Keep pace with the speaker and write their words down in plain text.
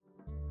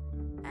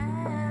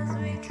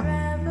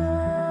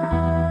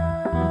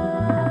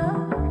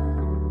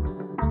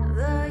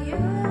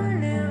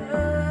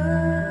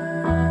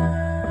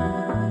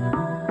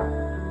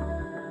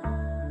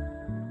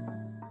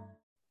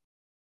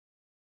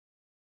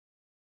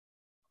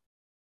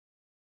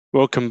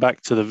Welcome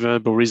back to the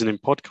Verbal Reasoning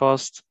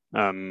podcast.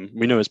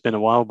 We know it's been a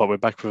while, but we're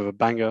back with a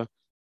banger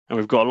and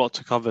we've got a lot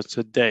to cover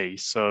today.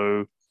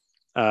 So,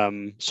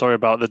 sorry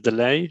about the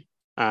delay,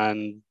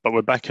 but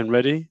we're back and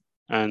ready.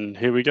 And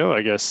here we go,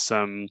 I guess.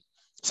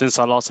 Since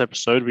our last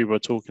episode, we were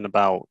talking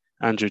about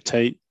Andrew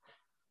Tate,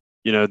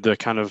 the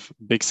kind of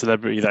big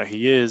celebrity that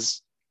he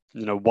is,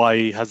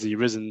 why has he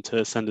risen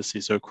to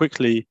ascendancy so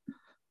quickly,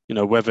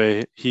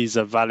 whether he's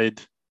a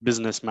valid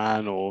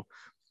businessman or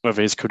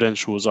whether his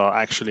credentials are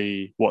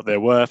actually what they're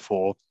worth,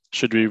 or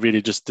should we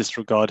really just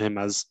disregard him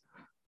as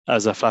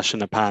a flash in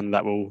the pan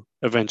that will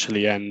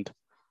eventually end?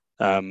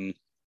 And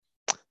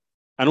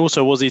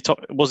also, was he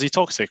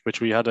toxic, which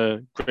we had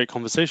a great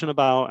conversation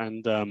about,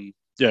 and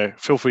yeah,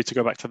 feel free to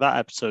go back to that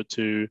episode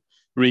to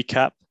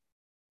recap.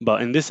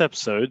 But in this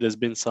episode, there's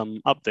been some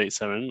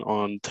updates, Evan,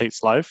 on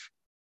Tate's life.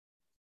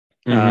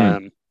 So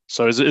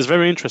it's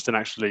very interesting,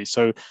 actually.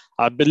 So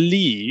I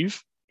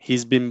believe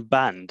he's been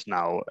banned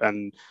now,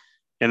 and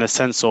in a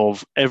sense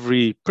of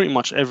pretty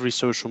much every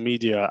social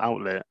media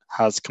outlet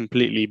has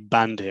completely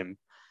banned him,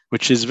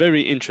 which is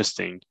very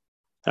interesting.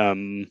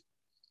 And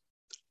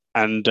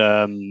I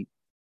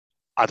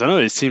don't know,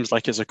 it seems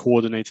like it's a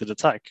coordinated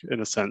attack in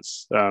a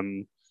sense,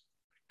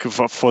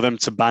 for them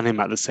to ban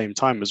him at the same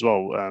time as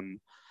well.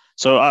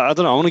 So I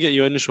don't know, I want to get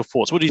your initial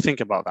thoughts. What do you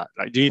think about that?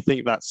 Like, do you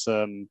think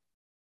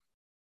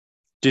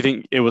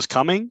it was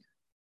coming?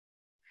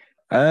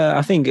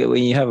 I think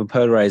when you have a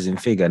polarizing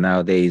figure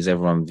nowadays,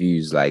 everyone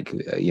views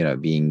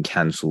being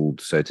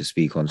cancelled, so to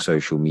speak, on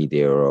social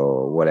media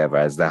or whatever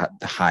as the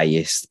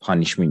highest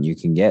punishment you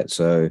can get.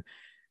 So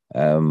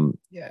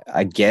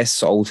I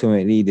guess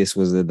ultimately this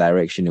was the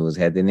direction it was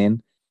heading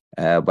in.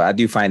 But I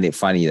do find it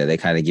funny that they're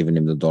kind of giving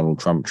him the Donald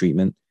Trump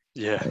treatment.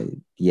 Yeah.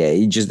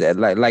 He just,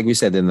 like we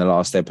said in the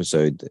last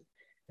episode,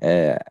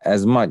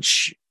 as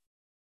much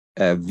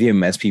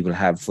vim as people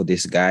have for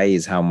this guy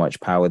is how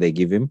much power they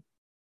give him.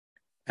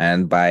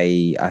 And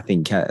by, I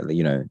think,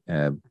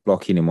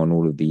 blocking him on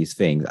all of these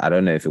things, I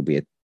don't know if it'll be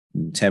a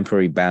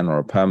temporary ban or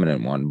a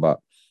permanent one, but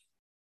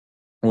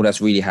all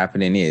that's really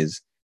happening is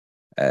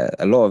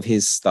a lot of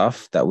his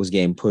stuff that was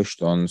getting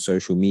pushed on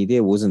social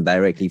media wasn't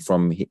directly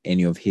from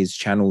any of his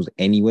channels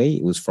anyway.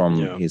 It was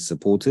from his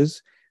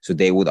supporters. So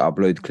they would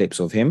upload clips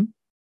of him.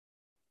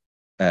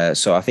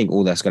 So I think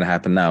all that's going to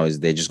happen now is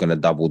they're just going to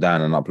double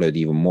down and upload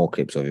even more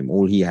clips of him.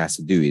 All he has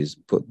to do is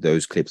put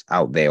those clips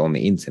out there on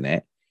the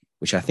internet,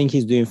 which I think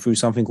he's doing through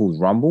something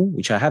called Rumble,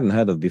 which I hadn't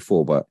heard of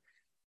before. But,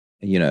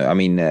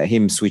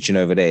 him switching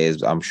over there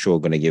is, I'm sure,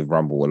 going to give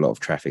Rumble a lot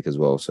of traffic as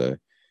well. So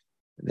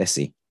let's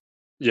see.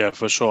 Yeah,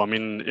 for sure. I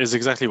mean, it's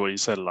exactly what you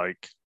said.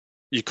 Like,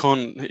 you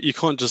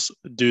can't just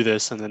do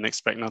this and then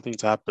expect nothing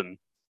to happen.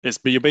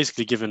 But you're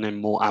basically giving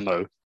him more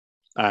ammo.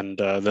 And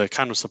the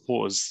kind of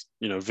supporters,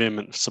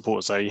 vehement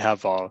supporters that you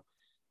have are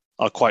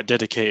quite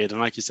dedicated. And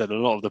like you said, a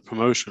lot of the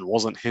promotion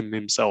wasn't him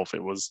himself.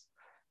 It was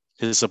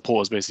his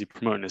supporters basically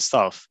promoting his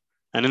stuff.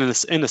 And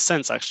in a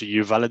sense, actually,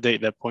 you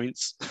validate their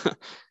points. Do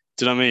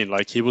you know what I mean?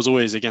 Like, he was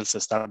always against the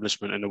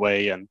establishment in a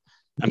way, and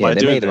by they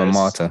doing made him a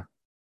martyr.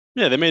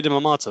 Yeah, they made him a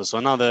martyr. So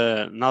now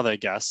they're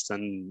gassed,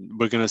 and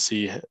we're gonna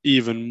see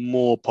even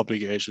more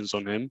publications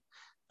on him,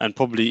 and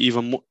probably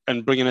even more,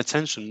 and bringing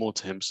attention more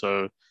to him.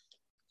 So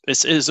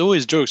it's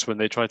always jokes when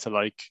they try to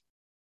like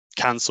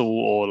cancel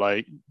or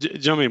like, do you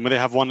know what I mean?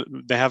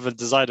 When they have a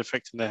desired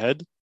effect in their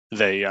head.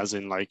 They, as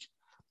in like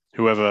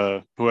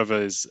whoever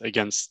is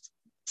against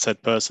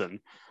said person,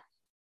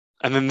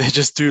 and then they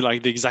just do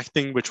like the exact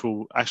thing which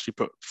will actually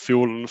put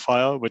fuel on the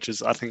fire, which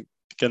is, I think,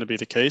 going to be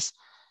the case.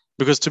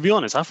 Because to be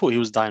honest, I thought he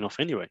was dying off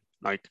anyway,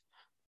 like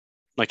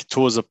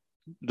towards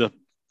the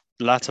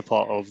latter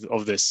part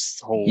of this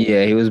whole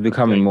he was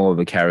becoming thing. More of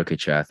a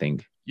caricature, I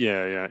think.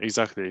 Yeah,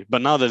 exactly.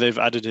 But now that they've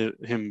added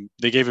him,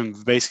 they gave him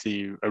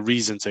basically a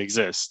reason to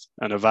exist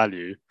and a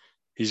value.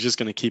 He's just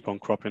going to keep on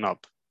cropping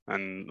up.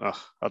 And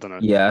I don't know.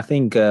 Yeah, I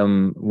think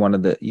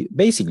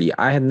basically,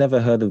 I had never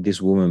heard of this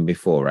woman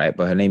before, right?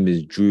 But her name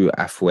is Drew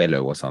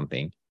Afuelo or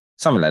something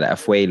like that.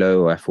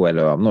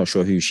 Afuelo. I'm not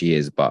sure who she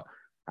is, but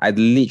I'd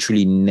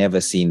literally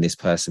never seen this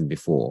person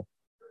before.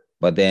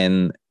 But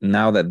then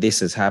now that this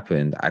has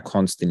happened, I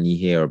constantly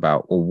hear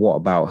about, what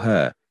about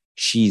her?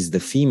 She's the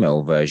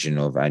female version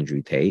of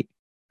Andrew Tate,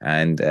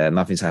 and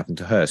nothing's happened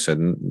to her.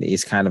 So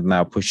it's kind of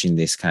now pushing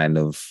this kind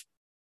of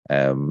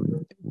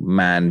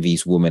man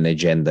vs woman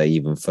agenda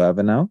even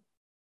further now.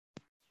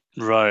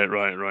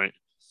 Right.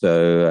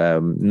 So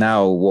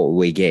now what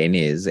we're getting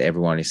is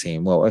everyone is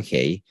saying, well,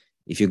 okay,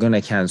 if you're going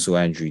to cancel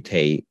Andrew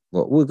Tate,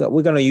 well,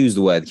 we're going to use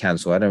the word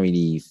cancel. I don't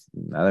really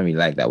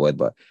like that word,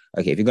 but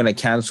okay, if you're going to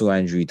cancel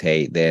Andrew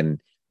Tate, then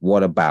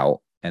what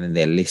about? And then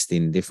they're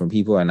listing different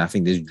people. And I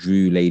think this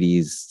Drew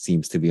lady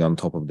seems to be on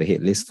top of the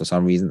hit list for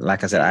some reason.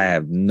 Like I said, I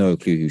have no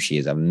clue who she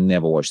is. I've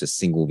never watched a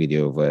single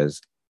video of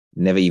hers.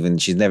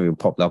 She's never even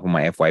popped up on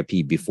my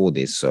FYP before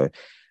this. So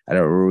I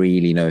don't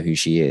really know who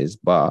she is.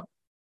 But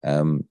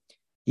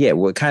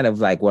what kind of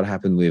like what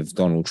happened with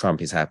Donald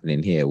Trump is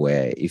happening here,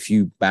 where if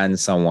you ban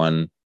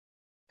someone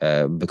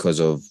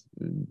because of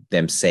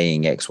them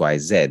saying X, Y,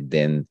 Z,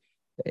 then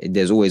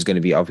there's always going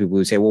to be other people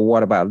who say, well,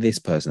 what about this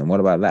person? And what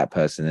about that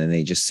person? And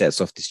it just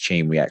sets off this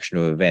chain reaction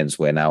of events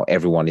where now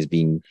everyone is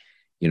being,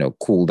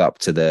 called up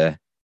to the,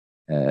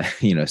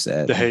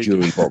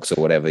 jury box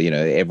or whatever.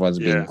 Everyone's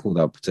being called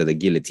up to the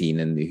guillotine,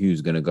 and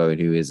who's going to go and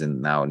who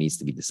isn't now needs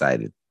to be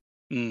decided.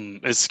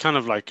 It's kind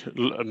of like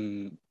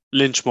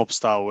lynch mob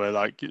style, where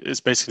like it's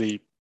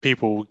basically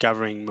people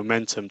gathering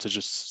momentum to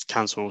just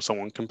cancel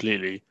someone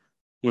completely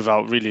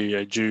without really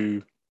a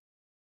due.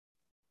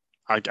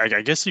 I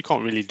guess you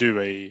can't really do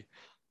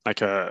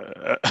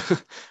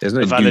there's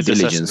no due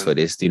diligence for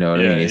this. Do you know what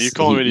I mean? You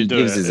can't really do it.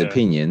 He gives his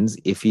opinions.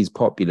 If he's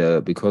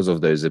popular because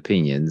of those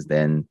opinions,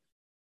 then.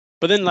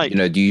 But then,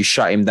 do you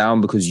shut him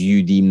down because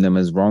you deem them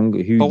as wrong?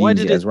 Who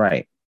deems it as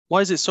right?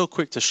 Why is it so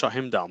quick to shut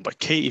him down? But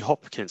Katie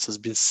Hopkins has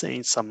been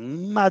saying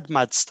some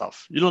mad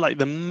stuff. Like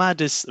the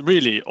maddest,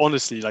 really,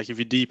 honestly, like if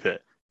you deep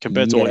it,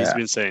 compared to what he's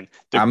been saying.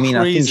 I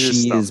think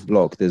she is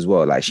blocked as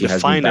well. Like she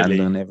has been banned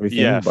on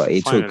everything, but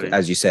it took,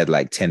 as you said,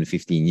 like 10,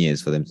 15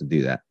 years for them to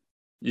do that.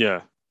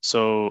 Yeah.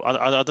 So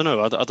I don't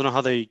know. I don't know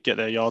how they get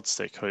their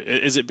yardstick.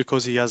 Is it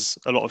because he has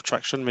a lot of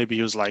traction? Maybe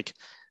he was like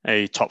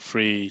a top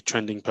 3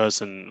 trending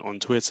person on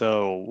Twitter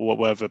or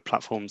whatever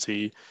platforms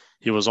he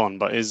was on.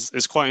 But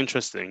it's quite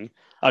interesting.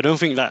 I don't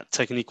think that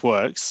technique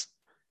works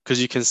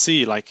because you can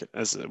see, like,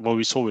 as what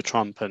we saw with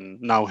Trump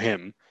and now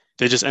him,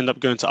 they just end up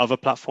going to other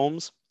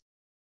platforms.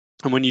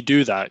 And when you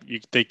do that,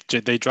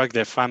 they drag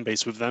their fan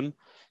base with them,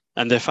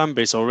 and their fan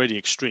base are already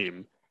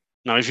extreme.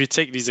 Now, if you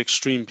take these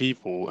extreme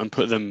people and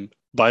put them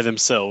by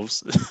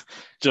themselves,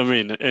 do you know what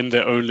I mean, in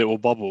their own little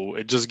bubble,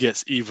 it just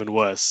gets even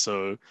worse.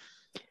 So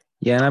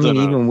yeah, and I mean,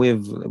 even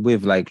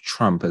with like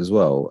Trump as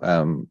well.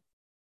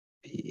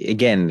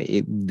 Again,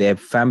 their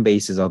fan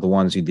bases are the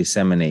ones who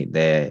disseminate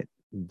their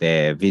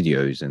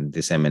videos and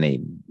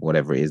disseminate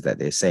whatever it is that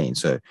they're saying.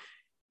 So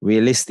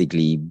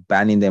realistically,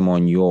 banning them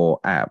on your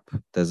app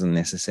doesn't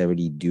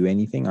necessarily do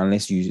anything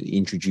unless you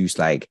introduce,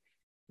 like,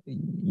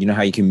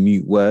 how you can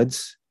mute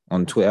words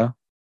on Twitter.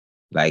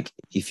 Like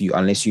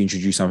unless you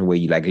introduce something where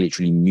you like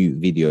literally mute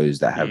videos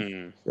that have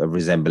a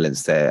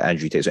resemblance to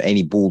Andrew Tate. So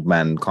any bald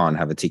man can't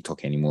have a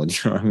TikTok anymore. Do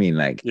you know what I mean?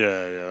 Like,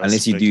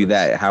 unless you do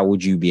that, how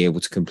would you be able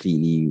to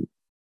completely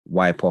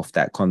wipe off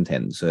that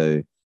content?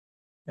 So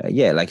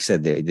like you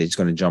said, they're just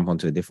going to jump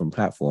onto a different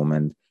platform.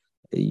 And,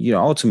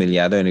 ultimately,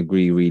 I don't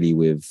agree really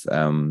with,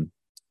 that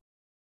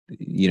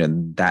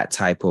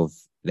type of,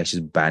 let's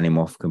just ban him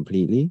off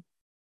completely.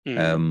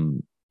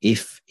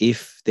 If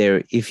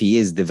he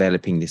is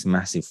developing this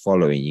massive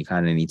following, you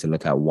kind of need to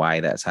look at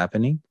why that's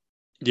happening,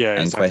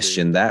 and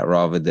question that,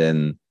 rather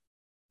than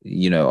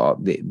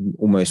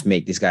almost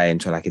make this guy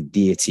into like a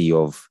deity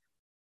of,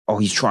 oh,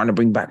 he's trying to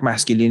bring back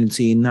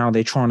masculinity and now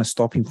they're trying to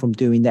stop him from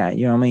doing that.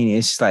 You know what I mean?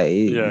 It's just like,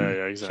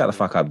 exactly. Shut the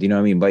fuck up. Do you know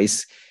what I mean? But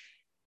it's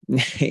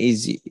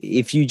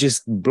if you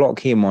just block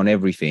him on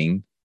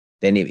everything,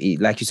 then it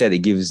like you said, it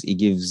gives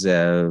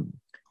a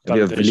bit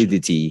of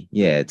validity,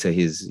 to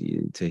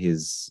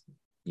his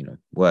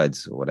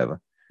words or whatever.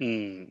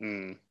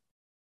 Do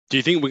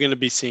you think we're going to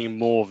be seeing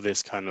more of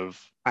this kind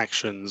of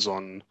actions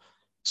on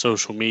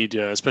social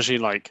media, especially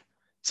like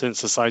since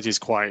society is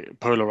quite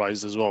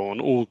polarized as well on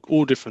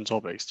all different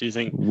topics? Do you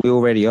think we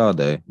already are,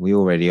 though? We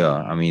already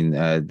are. I mean,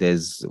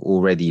 there's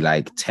already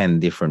like 10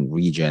 different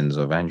regions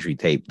of Andrew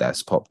Tate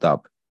that's popped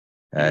up.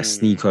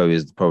 Sneeko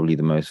is probably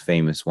the most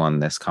famous one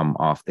that's come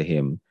after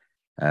him.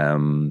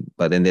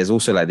 But then there's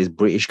also like this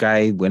British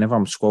guy. Whenever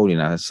I'm scrolling,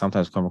 I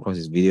sometimes come across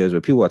his videos where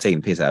people are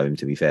taking piss out of him,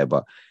 to be fair,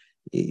 but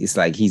it's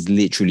like he's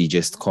literally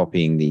just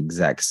copying the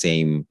exact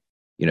same,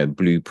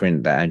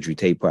 blueprint that Andrew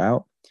Tate put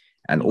out.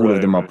 And all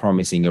of them are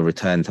promising a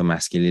return to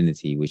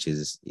masculinity, which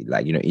is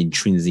like,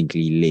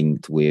 intrinsically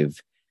linked with,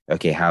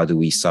 okay, how do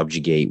we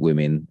subjugate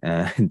women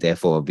and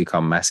therefore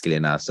become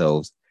masculine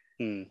ourselves?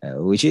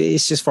 Which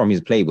is just from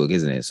his playbook,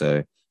 isn't it?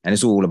 So, and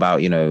it's all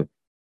about,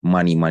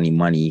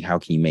 money. How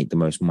can you make the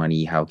most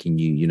money? How can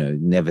you,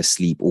 never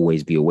sleep,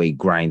 always be awake,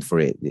 grind for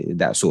it?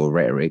 That sort of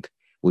rhetoric,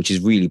 which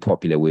is really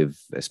popular with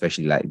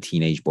especially like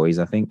teenage boys,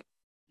 I think.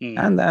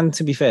 And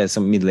to be fair,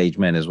 some middle-aged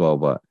men as well.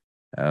 But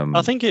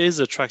I think it is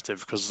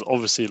attractive because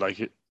obviously,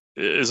 like,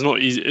 it's not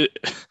easy.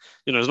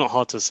 It's not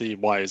hard to see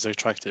why it's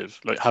attractive.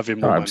 Like having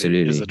more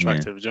money is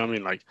attractive. Do you know what I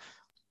mean? Like,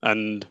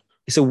 and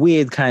it's a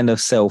weird kind of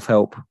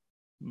self-help.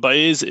 But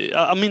it is.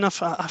 I mean, I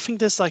think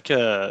there's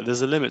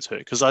a limit to it,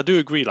 because I do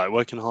agree. Like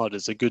working hard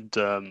is a good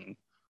trait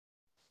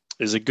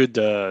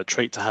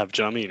to have.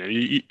 Do you know what I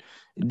mean?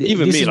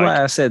 This is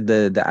why I said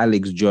the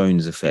Alex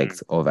Jones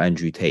effect of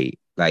Andrew Tate.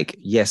 Like,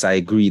 yes, I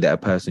agree that a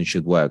person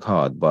should work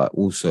hard, but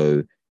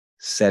also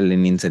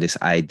selling into this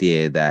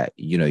idea that,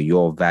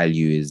 your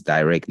value is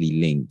directly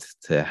linked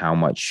to how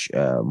much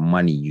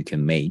money you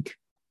can make.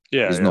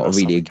 Is not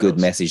really a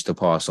good message to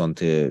pass on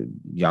to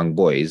young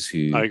boys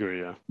who, I agree,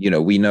 yeah.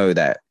 We know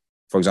that,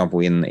 for example,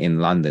 in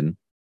London,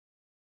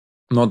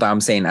 not that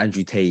I'm saying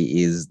Andrew Tate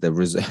is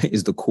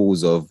the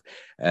cause of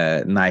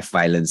knife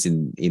violence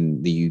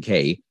in the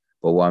UK,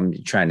 but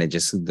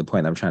the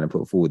point I'm trying to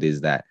put forward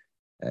is that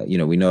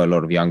we know a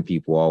lot of young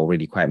people are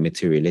already quite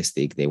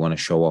materialistic. They want to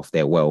show off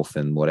their wealth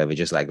and whatever,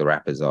 just like the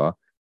rappers are.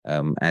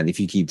 And if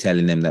you keep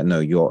telling them that, no,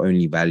 you're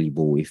only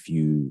valuable if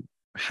you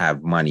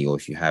have money or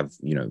if you have,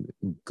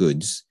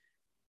 goods,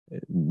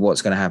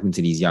 what's going to happen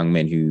to these young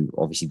men who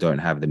obviously don't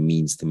have the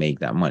means to make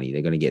that money?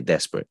 They're going to get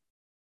desperate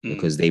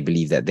because they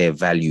believe that their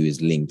value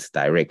is linked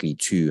directly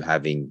to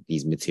having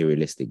these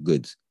materialistic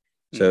goods.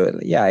 So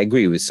yeah, I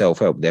agree with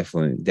self-help.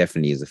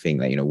 Definitely is a thing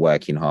that,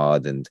 working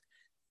hard and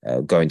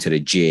going to the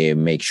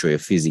gym, make sure you're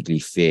physically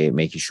fit,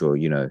 making sure,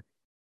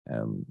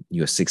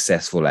 you're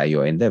successful at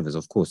your endeavors.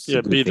 Of course, it's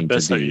a good be the thing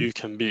best to that do. you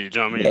can be. Do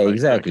you know what I mean? Yeah, Like, that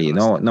exactly. kind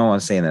of stuff. No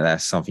one's saying that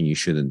that's something you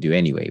shouldn't do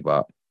anyway,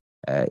 but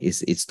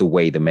it's the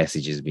way the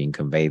message is being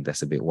conveyed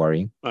that's a bit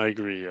worrying. I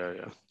agree.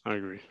 Yeah, I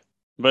agree.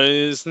 But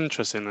it's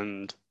interesting,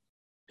 and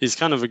he's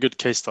kind of a good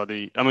case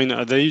study. I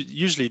mean, they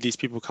usually these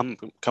people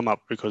come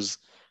up because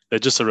they're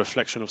just a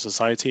reflection of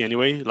society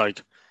anyway.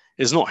 Like,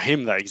 it's not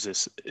him that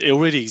exists; it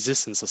already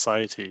exists in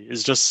society.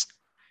 It's just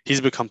he's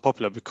become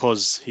popular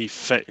because he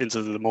fit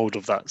into the mold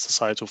of that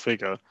societal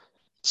figure.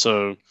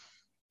 So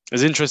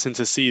it's interesting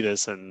to see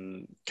this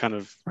and kind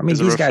of I mean, is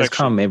a these guys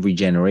reflection. come every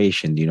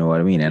generation, do you know what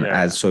I mean? And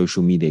Yeah. as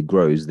social media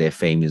grows, their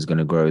fame is going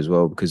to grow as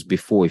well. Because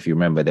before, if you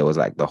remember, there was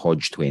like the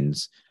Hodge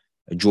twins.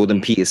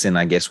 Jordan Peterson,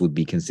 I guess, would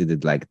be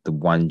considered like the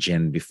one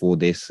gen before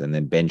this. And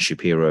then Ben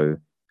Shapiro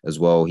as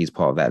well. He's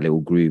part of that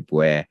little group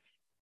where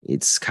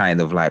it's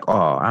kind of like,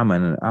 oh, I'm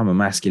a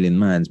masculine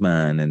man's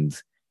man.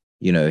 And,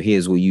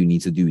 here's what you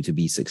need to do to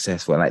be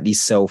successful. Like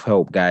these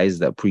self-help guys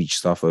that preach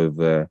stuff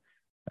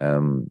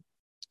um,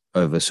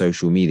 over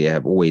social media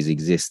have always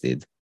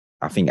existed.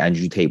 I think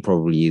Andrew Tate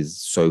probably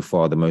is so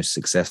far the most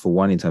successful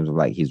one in terms of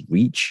like his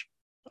reach.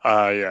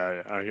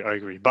 Yeah, I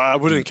agree. But I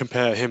wouldn't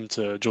compare him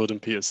to Jordan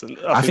Peterson.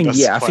 I I think think, that's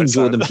yeah, I quite think sad.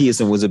 Jordan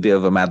Peterson was a bit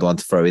of a mad one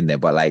to throw in there.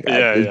 But like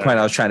the point I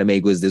Yeah. was trying to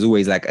make was there's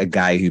always like a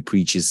guy who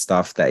preaches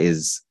stuff that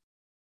is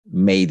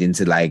made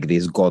into like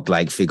this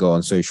godlike figure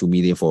on social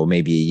media for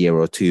maybe a year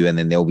or two, and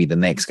then there'll be the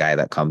next guy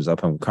that comes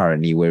up. And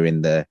currently we're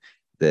in the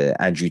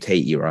Andrew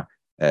Tate era.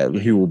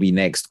 Who will be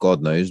next,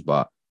 God knows,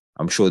 but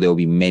I'm sure there'll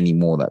be many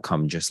more that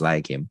come just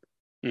like him.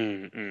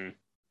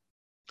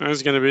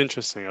 It's going to be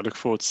interesting. I look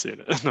forward to seeing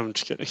it. No, I'm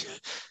just kidding.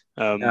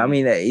 I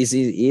mean, it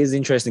is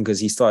interesting because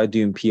he started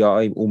doing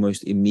PR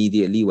almost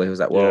immediately, where he was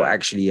like, "Well,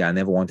 actually, I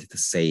never wanted to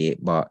say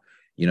it, but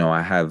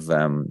I've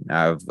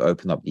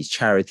opened up these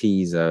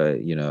charities.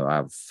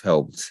 I've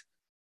helped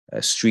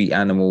street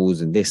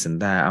animals and this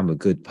and that. I'm a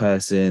good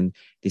person.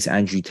 This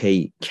Andrew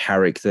Tate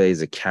character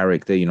is a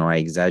character. I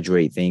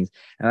exaggerate things,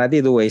 and I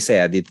did always say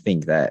I did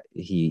think that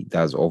he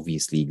does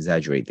obviously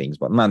exaggerate things,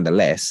 but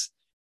nonetheless,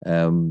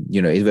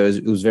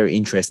 it was very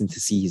interesting to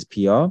see his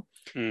PR."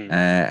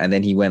 And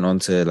then he went on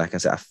to, like I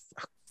said, I've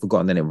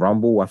forgotten the name,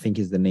 Rumble, I think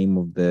is the name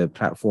of the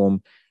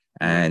platform.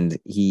 And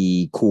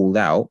he called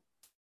out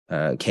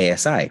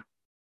KSI.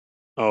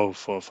 Oh,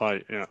 for a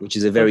fight, yeah. Which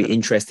is a very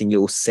interesting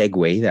little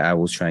segue that I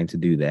was trying to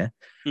do there.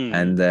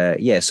 And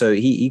so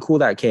he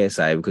called out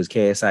KSI because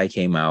KSI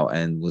came out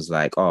and was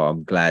like, oh,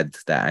 I'm glad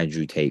that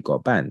Andrew Tate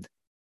got banned.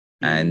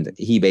 And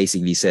he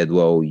basically said,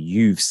 well,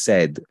 you've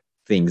said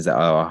things that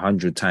are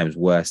 100 times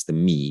worse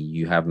than me.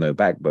 You have no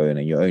backbone,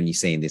 and you're only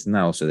saying this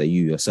now so that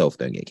you yourself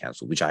don't get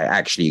cancelled, which I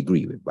actually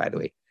agree with, by the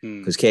way,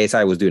 because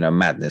KSI was doing a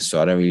madness. So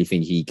I don't really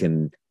think he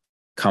can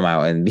come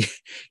out and,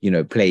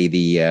 play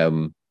the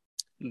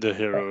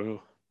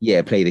hero.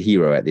 Play the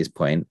hero at this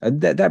point.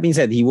 That being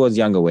said, he was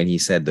younger when he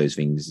said those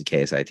things,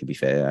 KSI, to be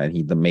fair, and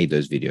he made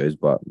those videos,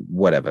 but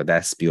whatever,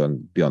 that's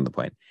beyond the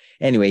point.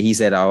 Anyway, he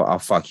said, I'll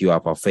fuck you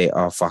up.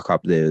 I'll fuck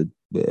up the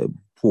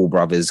Paul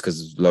brothers,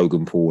 because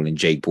Logan Paul and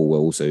Jake Paul were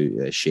also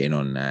shitting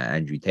on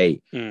Andrew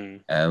Tate.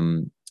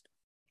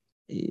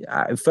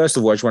 First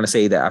of all, I just want to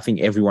say that I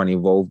think everyone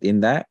involved in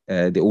that,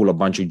 they're all a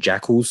bunch of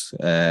jackals,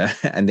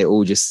 and they're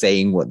all just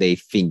saying what they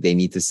think they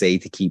need to say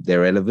to keep their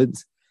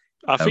relevance.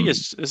 I think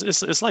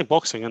it's like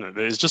boxing, isn't it?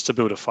 It's just to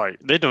build a fight.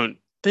 They don't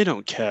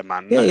care,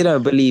 man. Yeah, they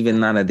don't believe in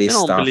none of this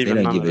stuff. They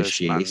don't give a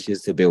shit. Man. It's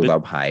just to build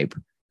up hype.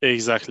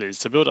 Exactly, it's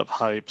to build up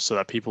hype so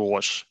that people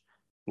watch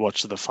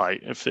the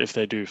fight if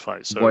they do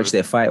fight. So watch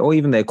their fight or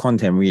even their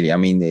content, really. I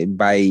mean,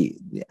 by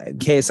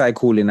KSI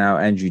calling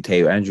out Andrew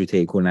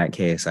Tate calling out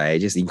KSI, it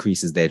just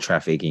increases their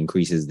traffic,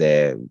 increases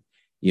their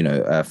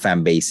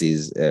fan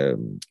base's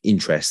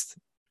interest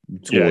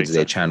towards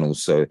their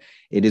channels. So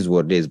it is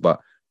what it is. But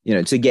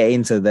to get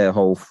into the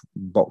whole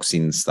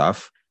boxing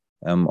stuff,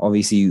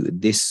 obviously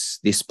this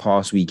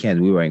past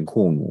weekend we were in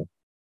Cornwall,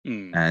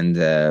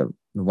 and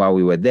while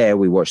we were there,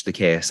 we watched the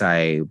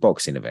KSI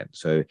boxing event.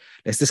 So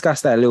let's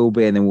discuss that a little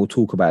bit, and then we'll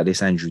talk about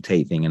this Andrew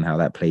Tate thing and how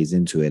that plays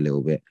into it a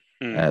little bit.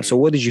 So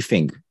what did you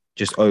think,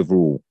 just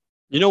overall?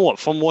 You know what?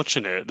 From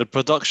watching it, the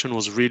production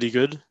was really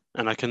good,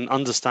 and I can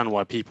understand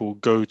why people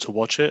go to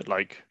watch it,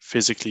 like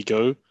physically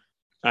go.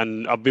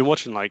 And I've been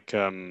watching like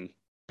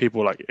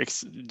people like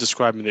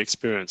describing the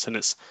experience, and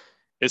it's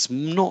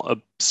not a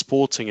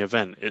sporting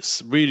event.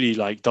 It's really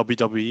like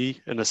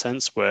WWE in a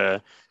sense, where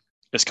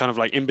it's kind of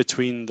like in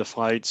between the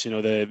fights,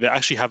 they're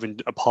actually having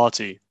a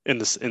party in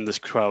this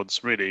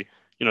crowds, really.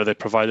 they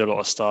provide a lot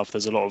of stuff.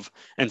 There's a lot of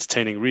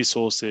entertaining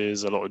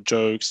resources, a lot of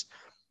jokes.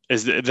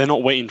 They're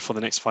not waiting for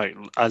the next fight,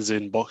 as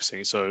in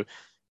boxing. So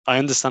I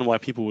understand why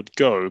people would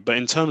go. But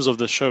in terms of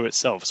the show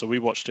itself, so we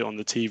watched it on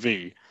the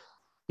TV.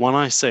 When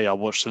I say I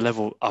watched the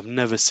level, I've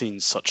never seen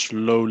such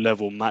low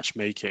level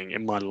matchmaking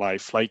in my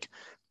life. Like,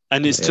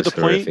 and it's to It's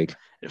the point, horrific.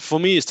 for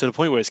me, it's to the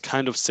point where it's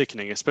kind of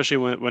sickening, especially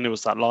when it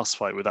was that last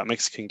fight with that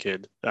Mexican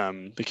kid,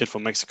 the kid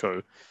from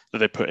Mexico that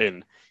they put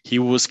in. He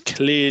was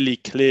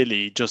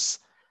clearly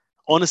just,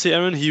 honestly,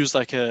 Aaron, he was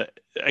like a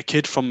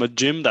kid from a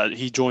gym that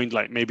he joined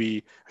like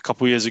maybe a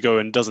couple years ago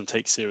and doesn't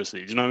take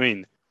seriously. Do you know what I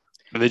mean?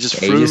 And they just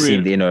Yeah, he just threw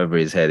seemed him. in over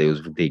his head. It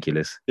was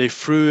ridiculous. They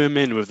threw him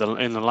in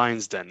in the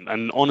lion's den.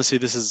 And honestly,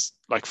 this is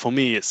like, for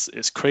me,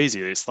 it's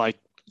crazy. It's like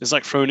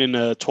throwing in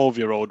a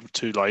 12-year-old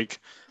to like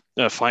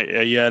fight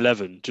a year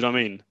 11. Do you know what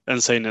I mean?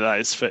 And saying that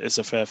it's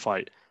a fair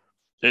fight.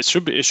 It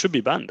should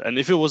be banned. And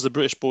if it was the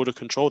British Border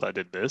Control that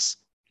did this,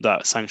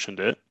 that sanctioned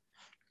it,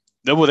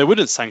 they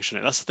wouldn't sanction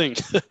it. That's the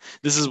thing.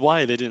 This is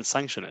why they didn't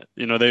sanction it.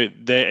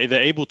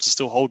 They're able to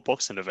still hold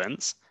boxing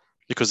events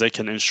because they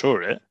can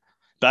ensure it.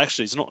 But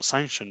actually, it's not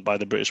sanctioned by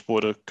the British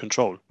Border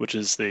Control, which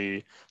is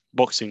the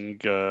boxing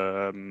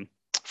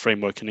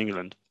framework in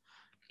England.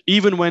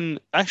 Even when,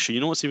 actually,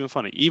 you know what's even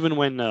funny? Even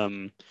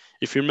when,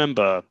 if you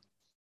remember,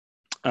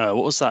 what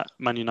was that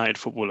Man United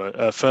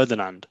footballer,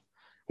 Ferdinand?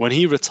 When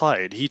he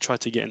retired, he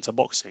tried to get into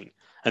boxing.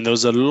 And there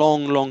was a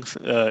long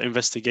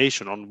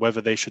investigation on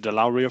whether they should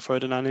allow Rio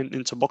Ferdinand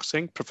into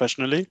boxing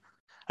professionally.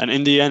 And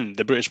in the end,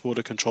 the British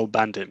Border Control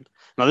banned him.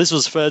 Now, this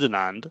was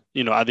Ferdinand,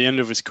 at the end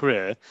of his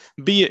career.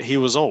 Be it he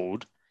was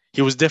old,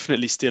 he was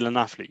definitely still an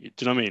athlete.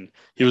 Do you know what I mean?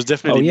 He was Oh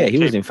definitely yeah, more he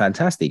was in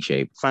fantastic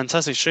shape.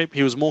 fantastic shape.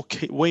 He was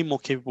way more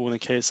capable than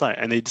KSI,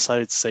 and they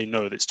decided to say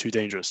no, that's too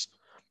dangerous.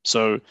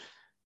 So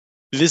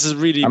this is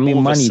really I mean,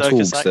 more of a money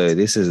circus talks though. act.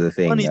 This is the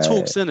thing. Money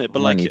talks, in it, but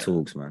Money like,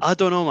 talks, man. I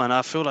don't know, man.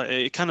 I feel like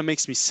it kind of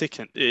makes me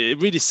sicken.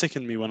 It really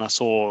sickened me when I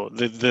saw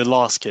the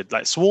last kid.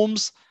 Like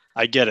Swarms,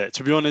 I get it.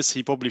 To be honest,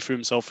 he probably threw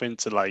himself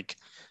into like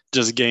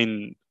just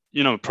gain,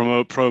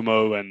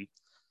 promo, and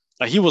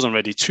like he wasn't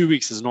ready. 2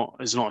 weeks is not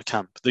a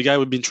camp. The guy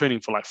had been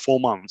training for like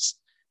 4 months,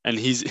 and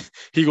he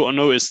got a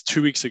notice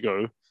 2 weeks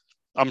ago.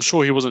 I'm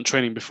sure he wasn't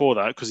training before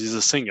that because he's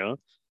a singer.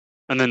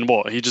 And then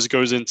what? He just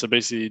goes in to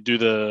basically do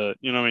the,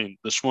 what I mean,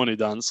 the Shmoney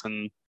dance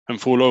and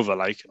fall over.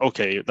 Like,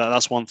 okay,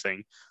 that's one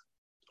thing.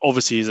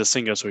 Obviously, he's a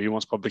singer, so he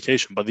wants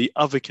publication. But the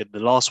other kid, the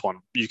last one,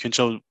 you can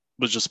tell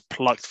was just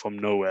plucked from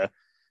nowhere.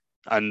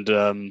 And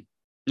at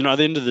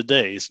the end of the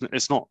day,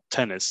 it's not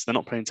tennis. They're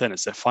not playing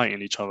tennis. They're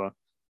fighting each other.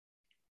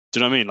 Do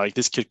you know what I mean? Like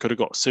this kid could have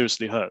got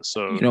seriously hurt.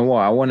 So You know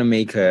what? I want to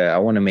make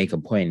a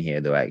point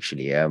here though.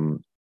 Actually,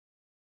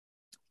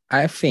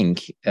 I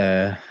think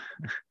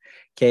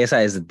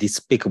KSI is a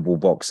despicable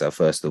boxer,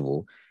 first of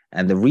all.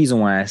 And the reason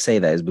why I say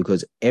that is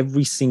because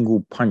every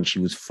single punch he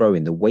was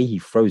throwing, the way he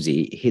throws it,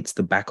 it hits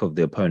the back of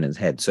the opponent's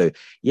head. So,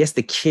 yes,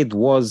 the kid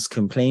was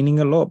complaining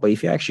a lot, but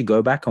if you actually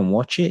go back and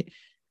watch it,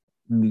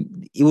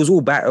 it was all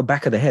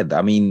back of the head.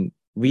 I mean,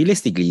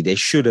 realistically, they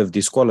should have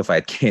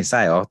disqualified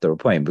KSI after a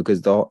point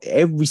because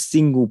every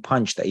single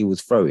punch that he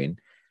was throwing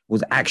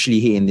was actually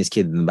hitting this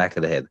kid in the back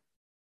of the head.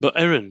 But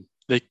Aaron,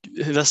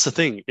 that's the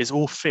thing. It's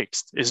all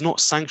fixed. It's not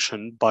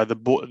sanctioned by the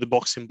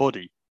boxing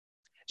body.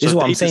 This So is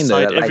what they I'm saying, though.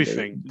 decide That, like,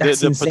 everything. that's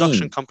The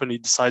production insane. company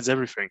decides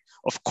everything.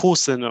 Of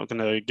course, they're not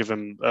going to give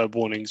him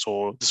warnings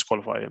or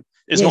disqualify him.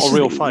 It's Yeah, not a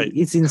real fight.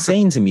 it's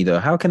insane to me, though.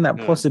 How can that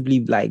Yeah.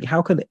 possibly, like,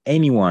 how could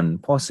anyone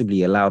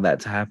possibly allow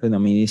that to happen? I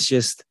mean, it's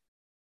just,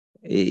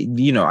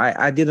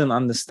 I didn't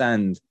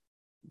understand.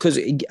 Because,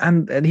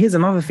 and here's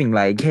another thing,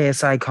 like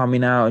KSI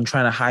coming out and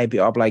trying to hype it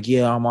up, like,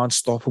 yeah, I'm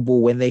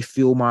unstoppable. When they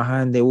feel my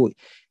hand, they will,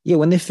 yeah,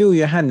 when they feel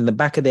your hand in the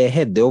back of their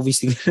head, they're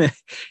obviously gonna,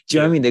 do you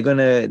know what I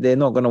mean? They're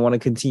not gonna want to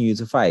continue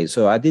to fight.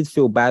 So I did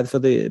feel bad for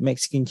the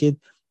Mexican kid.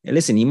 And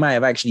listen, he might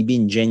have actually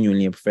been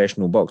genuinely a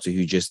professional boxer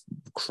who just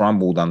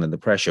crumbled under the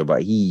pressure,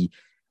 but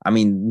I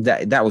mean,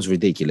 that was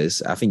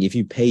ridiculous. I think if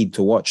you paid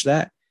to watch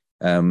that,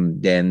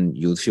 then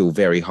you'd feel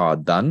very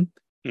hard done.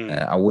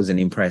 I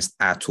wasn't impressed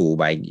at all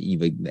by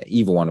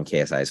either one of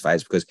KSI's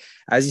fights because,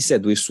 as you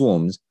said, with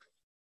Swarms,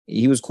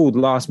 he was called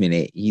last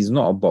minute. He's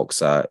not a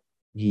boxer.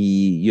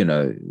 He,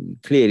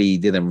 clearly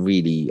didn't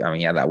really. I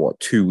mean, he had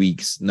 2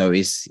 weeks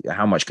notice.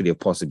 How much could he have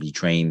possibly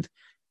trained?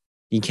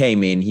 He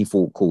came in. He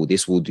thought, cool,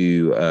 this will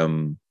do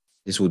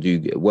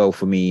well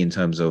for me in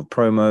terms of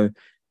promo.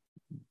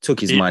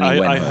 Took his money,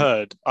 went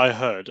home. I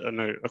heard,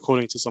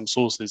 according to some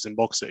sources in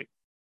boxing,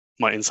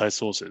 my inside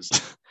sources.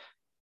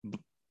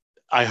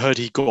 I heard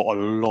he got a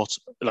lot,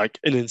 like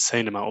an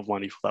insane amount of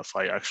money for that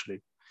fight,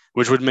 actually,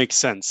 which would make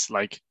sense.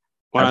 Like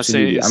when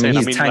Absolutely. I say insane, I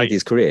mean, he's tanked like,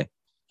 his career.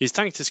 He's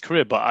tanked his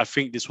career, but I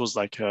think this was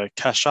like a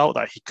cash out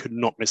that he could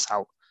not miss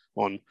out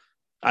on.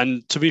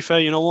 And to be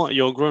fair, you know what?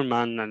 You're a grown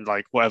man, and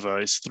like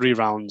whatever, it's 3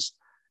 rounds.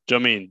 Do you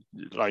know what I mean?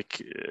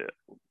 Like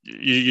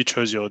you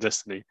chose your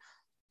destiny.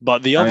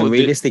 But the other,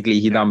 realistically,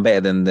 he done better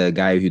than the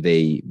guy who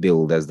they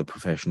build as the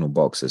professional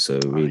boxer. So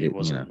really, he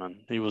wasn't, man.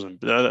 He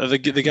wasn't.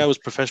 The guy was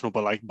professional,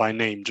 but like by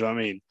name. Do you know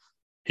what I mean?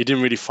 He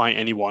didn't really fight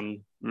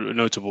anyone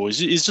notable.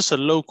 He's just a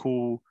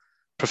local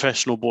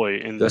professional boy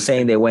You're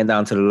saying in they went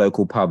down to the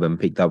local pub and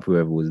picked up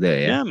whoever was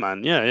there, yeah? yeah,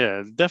 man.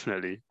 Yeah,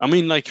 definitely. I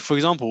mean, like for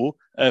example,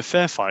 a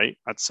fair fight,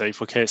 I'd say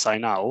for KSI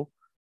now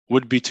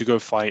would be to go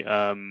fight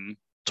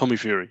Tommy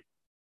Fury.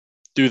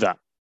 Do that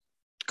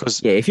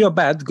because Yeah, if you're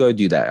bad, go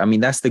do that. I mean,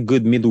 that's the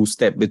good middle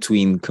step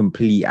between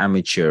complete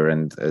amateur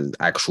and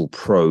actual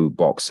pro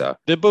boxer.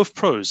 they're both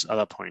pros at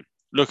that point.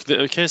 Look,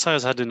 KSI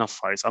has had enough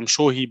fights. I'm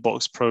sure he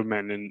boxed pro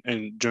men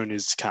in during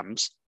his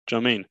camps. Do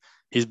you know what I mean?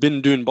 He's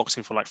been doing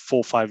boxing for like 4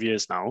 or 5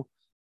 years now,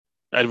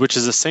 which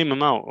is the same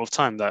amount of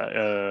time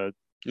that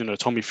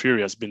Tommy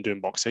Fury has been doing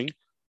boxing.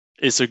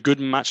 It's a good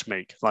match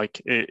make.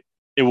 Like it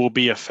will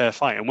be a fair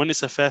fight, and when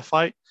it's a fair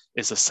fight,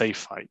 it's a safe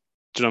fight.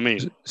 Do you know what I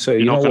mean? So You're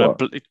you know not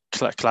gonna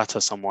what?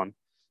 clatter someone.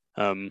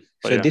 But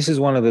So yeah, this is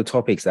one of the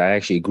topics that I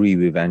actually agree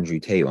with Andrew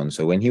Tate on.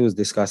 So when he was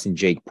discussing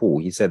Jake Paul,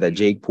 he said that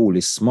Jake Paul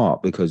is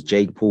smart because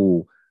Jake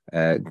Paul,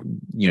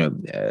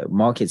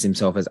 markets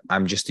himself as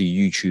I'm just a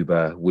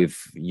YouTuber with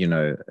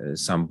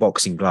some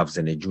boxing gloves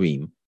and a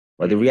dream.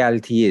 But the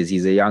reality is,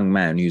 he's a young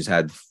man who's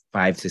had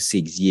 5 to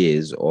 6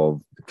 years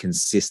of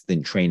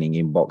consistent training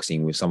in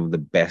boxing with some of the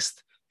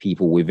best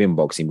people within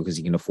boxing because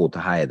he can afford to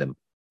hire them.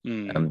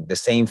 The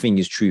same thing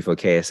is true for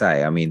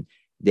KSI. I mean,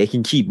 they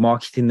can keep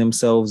marketing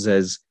themselves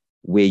as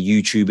we're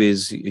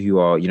YouTubers who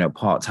are,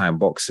 part-time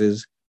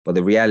boxers. But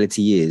the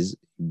reality is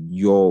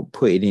you're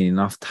putting in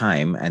enough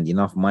time and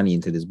enough money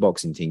into this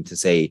boxing thing to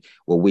say,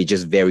 well, we're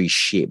just very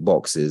shit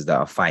boxers that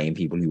are fighting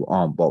people who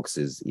aren't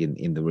boxers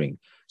in the ring.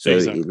 So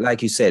exactly.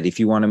 like you said, if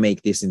you want to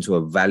make this into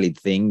a valid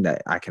thing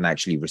that I can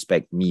actually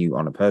respect me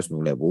on a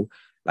personal level,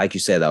 like you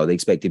said, I would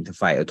expect him to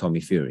fight a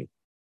Tommy Fury.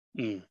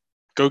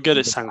 Go get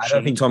it I don't think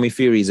sanctioned. Tommy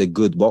Fury is a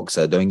good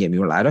boxer. Don't get me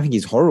wrong. I don't think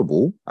he's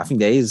horrible. I think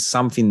there is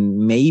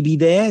something maybe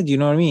there. Do you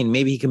know what I mean?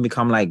 Maybe he can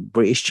become like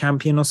British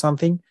champion or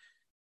something.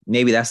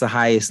 Maybe that's the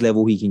highest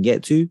level he can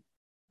get to.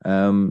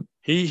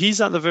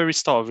 He's at the very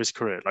start of his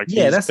career. Like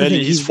Yeah, that's the thing.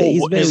 He's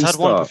he's very had one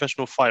start.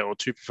 professional fight or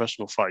two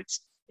professional fights.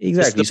 It's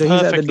Exactly. the So he's at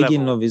the perfect beginning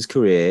level. of his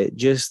career.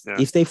 Just Yeah.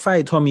 if they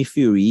fight Tommy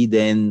Fury,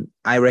 then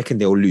I reckon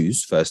they'll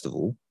lose, first of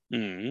all.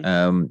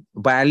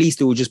 But at least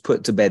it will just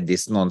put to bed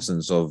this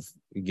nonsense of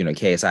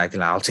KSI like,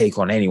 I'll take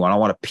on anyone. I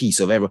want a piece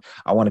of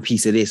I want a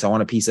piece of this. I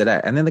want a piece of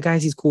that. And then the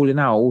guys he's calling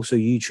out are also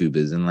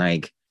YouTubers and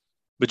like.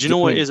 But you Do know you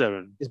know what what I it mean? is,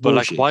 Aaron? It's But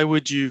like, bullshit. why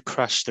would you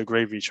crash the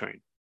gravy train?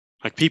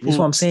 Like This is what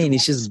people I'm saying.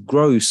 It's just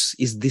gross.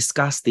 It's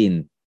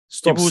disgusting.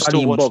 Stop people will still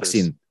studying watch this.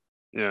 boxing.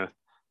 Yeah.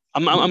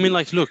 I mean,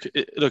 like, look,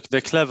 they're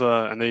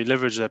clever and they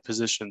leverage their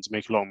position to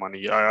make a lot of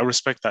money. I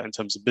respect that in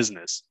terms of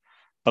business.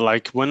 But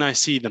like when I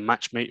see the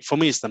matchmake, for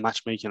me, it's the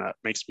matchmaking that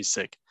makes me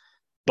sick.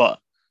 But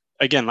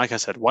again, like I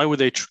said, why would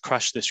they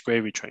crash this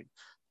gravy train?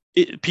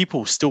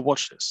 People still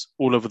watch this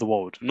all over the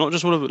world, not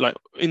just all over. Like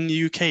in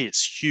the UK,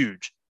 it's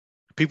huge.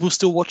 People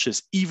still watch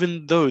this,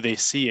 even though they're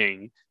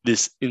seeing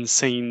this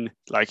insane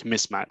like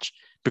mismatch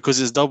because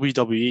it's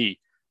WWE.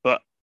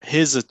 But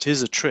here's a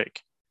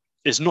trick: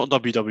 it's not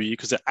WWE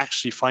because they're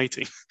actually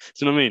fighting.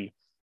 Do you know what I mean?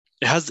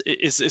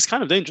 It's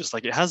kind of dangerous.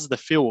 Like it has the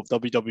feel of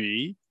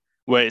WWE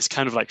where it's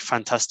kind of like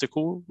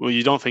fantastical, where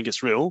you don't think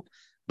it's real,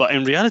 but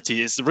in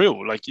reality, it's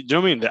real. Like, do you know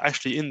what I mean? They're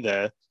actually in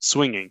there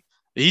swinging.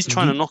 He's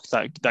trying to Do, knock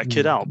that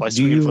kid out by do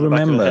swinging you for the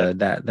back of the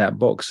remember head. that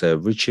boxer,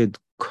 Richard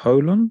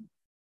Colon?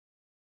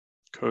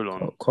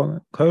 Colon.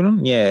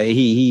 Colon? Yeah,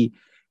 he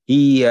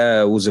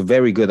was a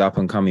very good up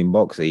and coming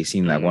boxer. He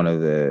seemed like one Mm,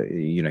 of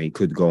the, he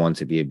could go on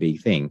to be a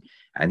big thing.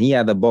 And he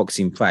had a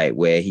boxing fight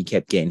where he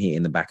kept getting hit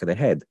in the back of the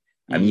head.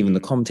 And even the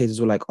mm. commentators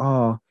were like,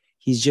 oh,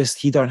 he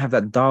don't have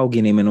that dog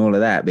in him and all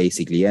of that,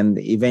 basically. And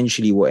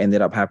eventually what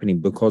ended up happening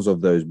because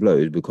of those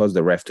blows, because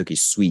the ref took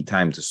his sweet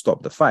time to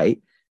stop the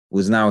fight,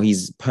 was now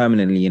he's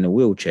permanently in a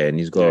wheelchair and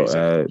he's Yeah, got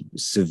exactly.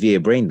 severe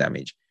brain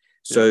damage.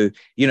 Yeah.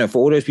 So, for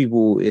all those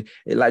people,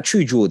 like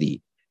True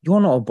Geordie, you're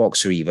not a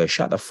boxer either.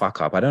 Shut the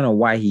fuck up. I don't know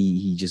why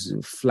he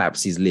just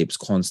flaps his lips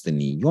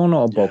constantly. You're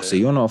not a boxer.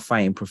 Yeah. You're not a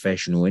fighting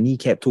professional. And he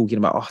kept talking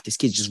about, oh, this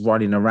kid's just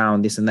running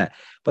around, this and that.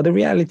 But the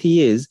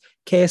reality is,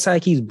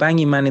 KSI keeps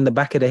banging man in the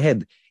back of the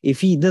head. If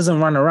he doesn't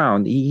run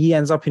around, he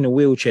ends up in a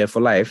wheelchair for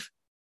life.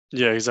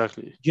 Yeah,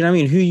 exactly. Do you know what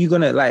I mean? Who are you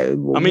gonna like? I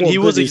mean, What he good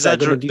was is that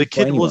gonna exaggerating. do The for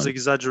kid was anyone?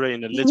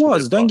 exaggerating a He little bit,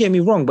 was. Don't get me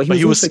wrong, but he was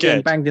he was also getting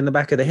scared. banged in the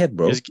back of the head,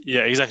 bro.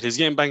 Yeah, exactly. He's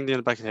getting banged in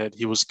the back of the head.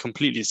 He was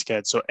completely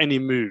scared. So any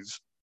move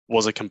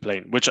was a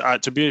complaint, which,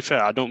 to be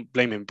fair, I don't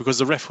blame him because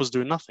the ref was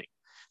doing nothing.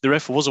 The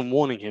ref wasn't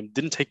warning him,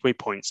 didn't take away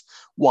points.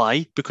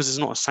 Why? Because it's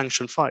not a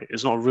sanctioned fight.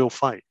 It's not a real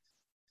fight.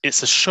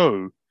 It's a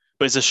show,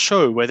 but it's a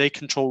show where they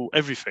control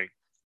everything,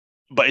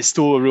 but it's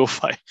still a real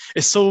fight.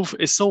 It's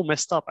so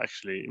messed up,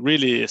 actually.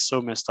 Really, it's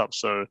so messed up.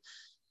 So,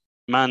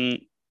 man,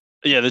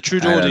 yeah, the True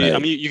I don't Geordie. I know.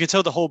 mean, you can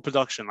tell the whole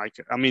production. Like,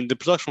 I mean, the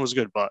production was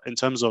good, but in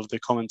terms of the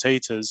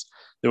commentators,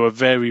 they were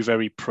very,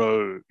 very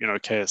pro.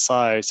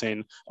 KSI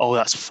saying, "Oh,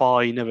 that's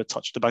far. He never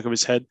touched the back of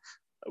his head."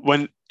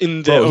 When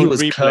Bro, he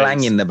was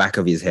clanging the back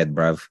of his head,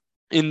 bruv.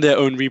 in their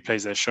own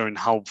replays, they're showing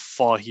how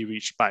far he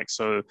reached back.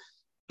 So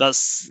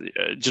that's, do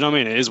you know what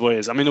I mean? It is what it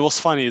is. I mean, what's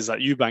funny is that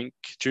Eubank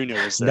Jr.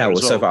 was That there as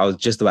was so well. far. I was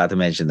just about to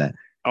mention that.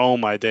 Oh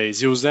my days.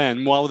 He was there,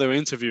 and while they were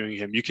interviewing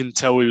him, you can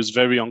tell he was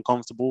very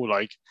uncomfortable,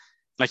 like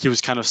he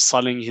was kind of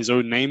sullying his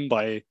own name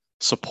by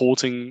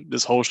supporting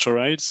this whole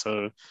charade.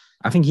 So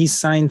I think he's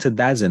signed to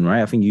DAZN,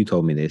 right? I think you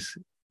told me this.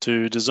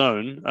 to the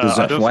zone, The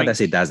Zone. Why did I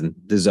say DAZN?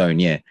 The Zone,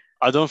 yeah.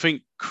 I don't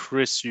think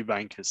Chris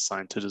Eubank is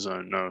signed to the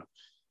zone. No,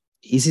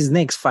 Is his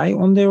next fight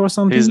on there or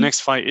something? his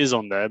next fight is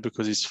on there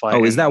because he's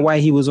fighting. Oh, is that why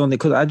he was on there?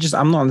 Because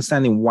I'm not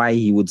understanding why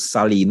he would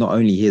sully not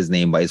only his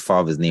name but his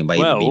father's name by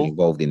even being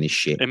involved in this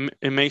shit.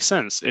 It makes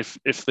sense. If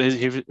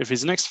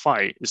his next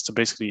fight is to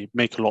basically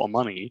make a lot of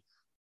money,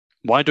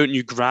 why don't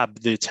you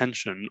grab the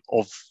attention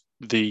of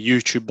the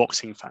YouTube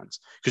boxing fans?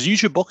 Because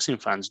YouTube boxing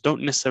fans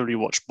don't necessarily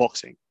watch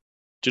boxing.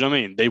 Do you know what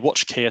I mean? They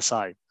watch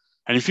KSI.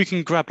 And if you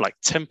can grab like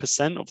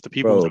 10% of the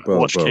people that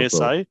watch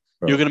KSI,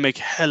 you're going to make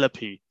hella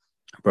P.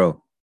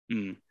 Bro,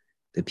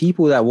 the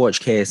people that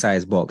watch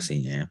KSI's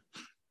boxing, yeah,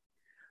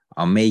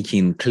 are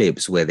making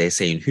clips where they're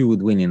saying who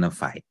would win in a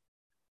fight,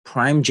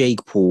 prime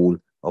Jake Paul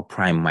or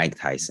prime Mike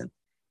Tyson.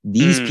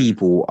 These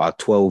people are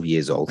 12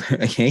 years old,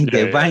 okay?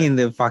 They're buying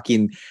the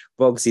fucking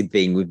boxing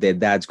thing with their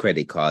dad's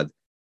credit card.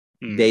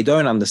 They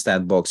don't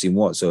understand boxing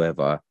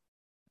whatsoever.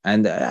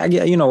 And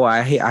you know what?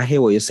 I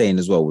hear what you're saying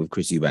as well with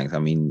Chris Eubanks. I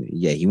mean,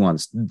 yeah, he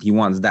wants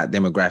that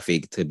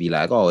demographic to be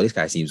like, oh, this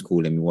guy seems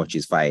cool. Let me watch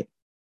his fight.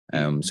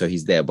 So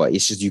he's there, but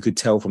it's just you could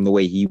tell from the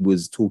way he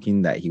was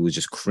talking that he was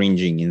just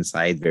cringing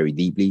inside very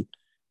deeply.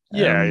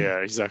 Yeah,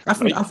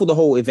 exactly. I thought the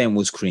whole event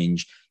was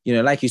cringe. You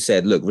know, like you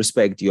said, look,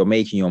 respect. You're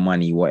making your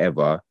money,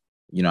 whatever.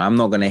 You know, I'm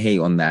not gonna hate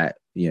on that.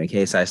 You know,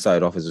 KSI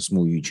started off as a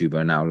small YouTuber,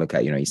 and now look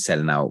at he's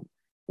selling out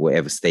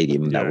whatever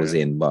stadium that was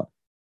in, but.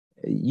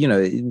 You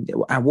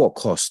know, at what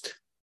cost?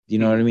 You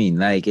know what I mean?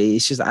 Like,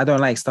 it's just, I don't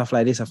like stuff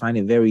like this. I find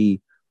it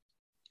very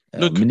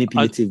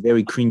manipulative,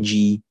 very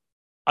cringy.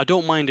 I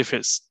don't mind if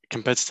it's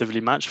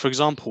competitively matched. For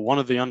example, one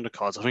of the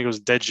undercards, I think it was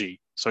Deji,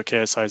 so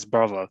KSI's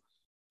brother,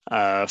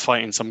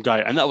 fighting some guy,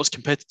 and that was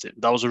competitive.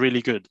 That was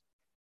really good.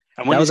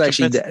 And when that was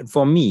actually,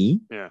 for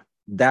me,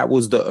 that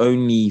was the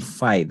only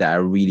fight that I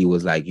really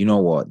was like, you know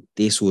what?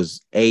 This was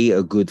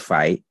a good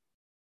fight,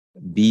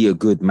 B, a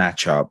good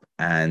matchup,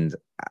 and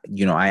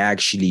I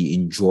actually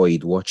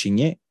enjoyed watching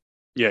it.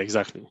 Yeah,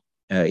 exactly.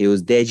 It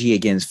was Deji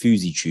against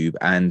FuziTube,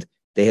 and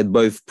they had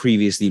both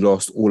previously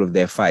lost all of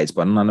their fights,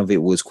 but none of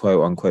it was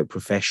quote unquote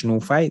professional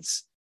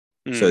fights.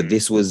 So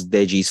this was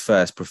Deji's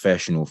first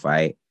professional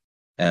fight.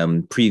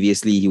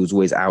 Previously, he was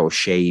always out of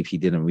shape. He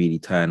didn't really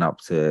turn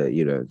up to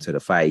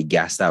the fight. He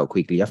gassed out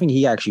quickly. I think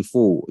he actually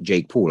fought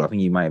Jake Paul. I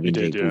think he might have been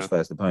Jake Paul's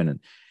first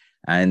opponent.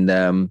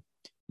 And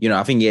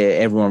I think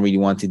everyone really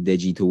wanted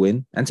Deji to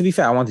win. And to be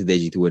fair, I wanted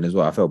Deji to win as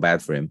well. I felt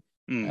bad for him.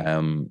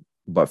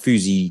 But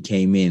Fuzi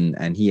came in,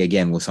 and he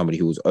again was somebody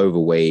who was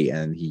overweight,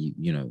 and he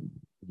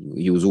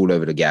was all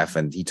over the gaff,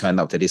 and he turned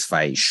up to this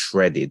fight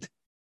shredded.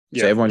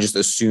 So everyone just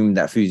assumed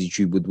that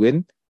FuziTube would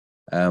win.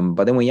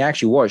 But then when you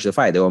actually watch the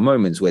fight, there were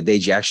moments where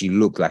Deji actually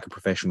looked like a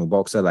professional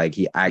boxer. Like,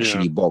 he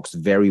actually boxed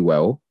very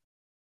well.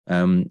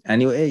 And like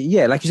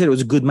you said, it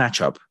was a good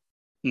matchup.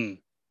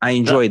 I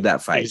enjoyed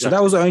that fight. Exactly. So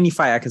that was the only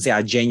fight I can say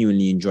I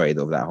genuinely enjoyed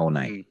of that whole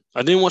night.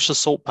 I didn't watch the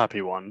Salt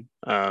Pappy one.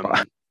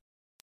 Okay.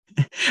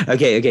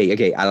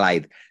 I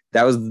lied.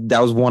 That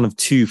was one of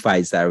two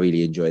fights that I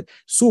really enjoyed.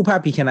 Salt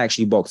Pappy can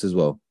actually box as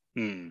well.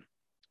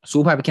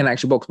 Salt Pappy can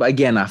actually box. But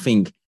again, I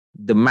think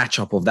the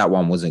matchup of that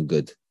one wasn't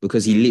good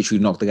because he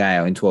literally knocked the guy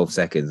out in 12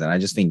 seconds. And I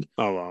just think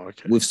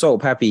with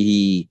Salt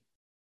Pappy,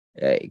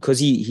 because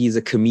he's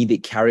a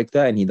comedic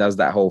character, and he does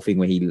that whole thing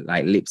where he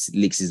like licks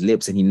his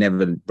lips, and he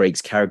never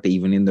breaks character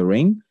even in the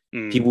ring.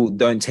 People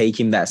don't take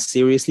him that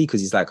seriously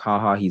because he's like,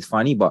 haha, he's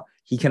funny, but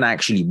he can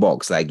actually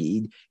box. Like,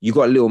 you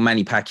got a little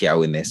Manny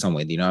Pacquiao in there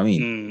somewhere. Do you know what I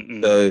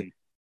mean? So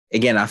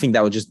again, I think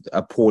that was just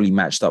a poorly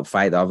matched up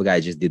fight. The other guy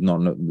just did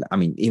not know. I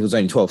mean, it was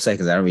only 12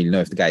 seconds. I don't really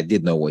know if the guy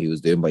did know what he was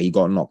doing, but he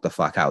got knocked the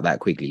fuck out that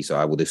quickly. So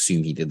I would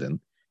assume he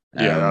didn't.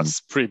 Yeah,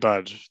 that's pretty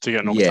bad to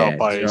get knocked out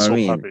by Salt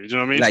Pappy. Do you know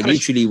what I mean? Like,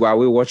 literally, while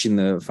we were watching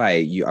the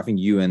fight, I think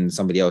you and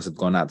somebody else had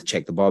gone out to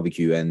check the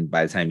barbecue, and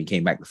by the time you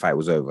came back, the fight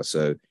was over.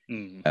 So,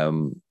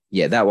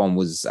 that one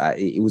was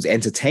it was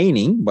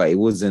entertaining, but it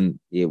wasn't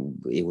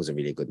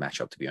really a good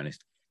matchup, to be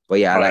honest. But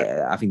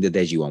yeah, I think the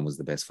Deji one was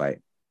the best fight.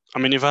 I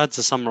mean, if I had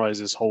to summarize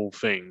this whole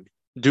thing,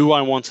 do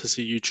I want to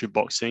see YouTube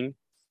boxing?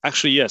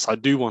 Actually, yes, I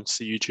do want to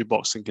see YouTube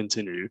boxing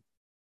continue,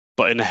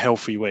 but in a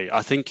healthy way.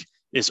 I think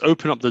it's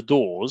opened up the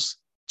doors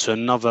to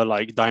another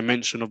like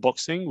dimension of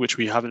boxing, which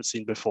we haven't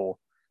seen before.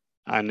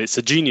 And it's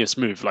a genius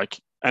move.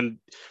 In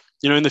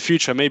the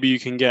future, maybe you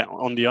can get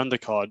on the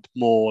undercard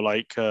more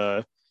like,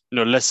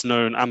 less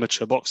known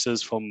amateur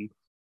boxers from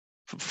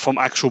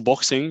actual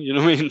boxing, you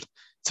know what I mean?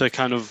 To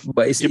kind of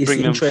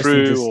bring them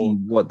through. To see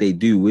what they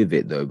do with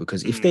it though,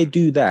 because if they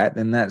do that,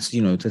 then that's,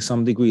 to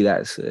some degree,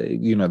 that's,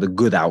 the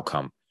good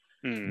outcome.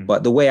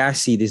 But the way I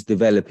see this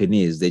developing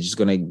is they're just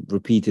going to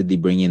repeatedly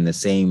bring in the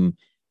same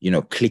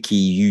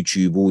clicky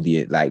YouTube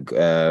audience,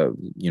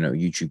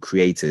 YouTube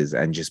creators,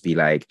 and just be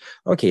like,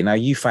 okay, now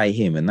you fight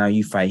him and now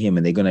you fight him.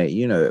 And they're going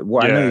to,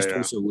 what I noticed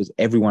also was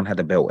everyone had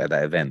a belt at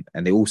that event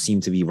and they all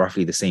seemed to be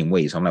roughly the same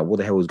weight. So I'm like, what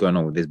the hell was going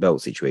on with this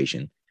belt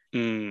situation?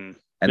 And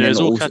then it's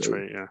all also, catch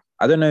weight, yeah.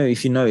 I don't know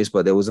if you noticed,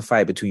 but there was a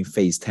fight between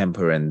FaZe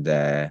Temper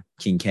and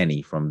King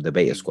Kenny from the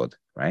Beta Squad,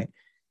 right?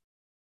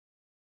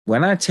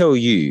 When I tell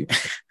you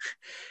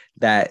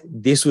that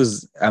this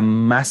was a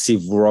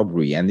massive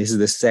robbery, and this is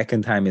the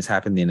second time it's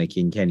happened in a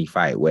King Kenny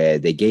fight where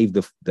they gave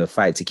the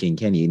fight to King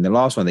Kenny. In the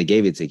last one, they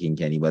gave it to King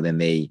Kenny, but then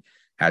they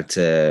had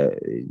to,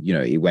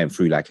 it went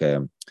through like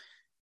the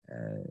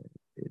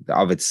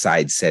other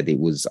side said it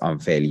was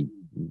unfairly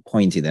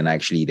pointed, and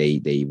actually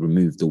they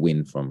removed the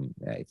win from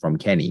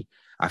Kenny.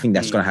 I think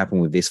that's going to happen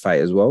with this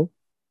fight as well.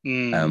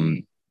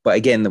 But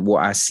again,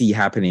 what I see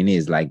happening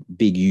is like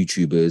big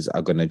YouTubers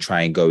are going to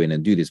try and go in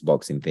and do this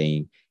boxing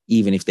thing.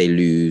 Even if they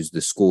lose,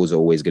 the scores are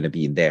always going to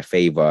be in their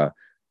favor.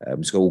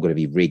 It's all going to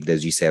be rigged,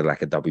 as you said,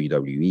 like a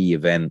WWE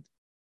event.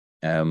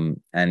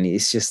 And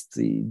it's just,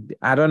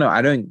 I don't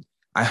know.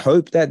 I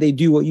hope that they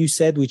do what you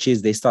said, which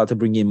is they start to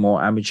bring in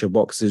more amateur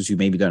boxers who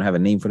maybe don't have a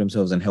name for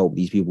themselves and help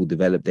these people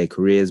develop their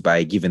careers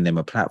by giving them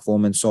a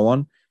platform and so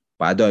on.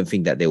 But I don't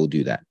think that they will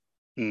do that.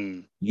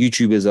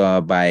 YouTubers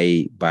are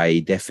by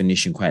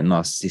definition quite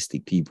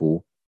narcissistic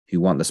people who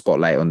want the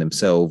spotlight on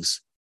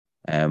themselves.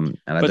 And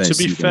I don't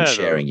see them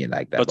sharing it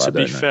like that. But to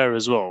be fair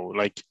as well,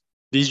 like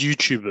these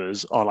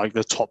YouTubers are like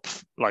the top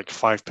like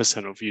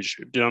 5% of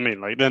YouTube. Do you know what I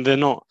mean? Like then they're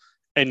not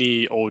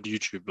any old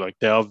YouTube. Like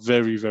they are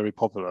very, very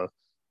popular.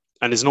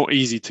 And it's not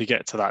easy to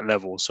get to that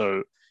level.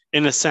 So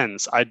in a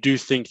sense, I do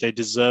think they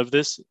deserve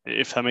this,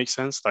 if that makes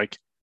sense. Like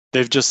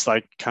they've just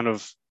like kind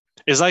of,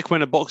 it's like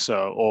when a boxer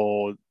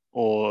or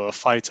a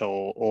fighter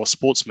or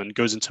sportsman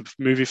goes into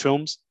movie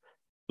films.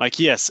 Like,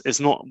 yes, it's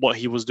not what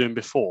he was doing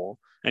before.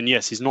 And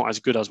yes, he's not as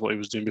good as what he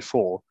was doing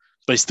before,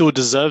 but he still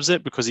deserves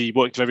it because he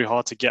worked very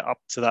hard to get up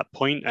to that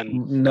point,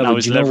 and now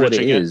he's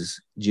leveraging it.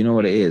 Do you know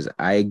what it is?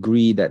 I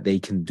agree that they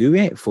can do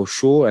it for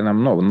sure, and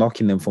I'm not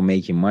knocking them for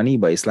making money,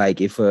 but it's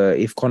like if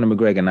Conor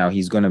McGregor now,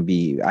 he's going to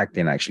be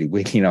acting, actually,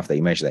 weirdly enough that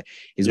you mentioned that,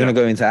 he's going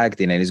to go into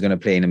acting and he's going to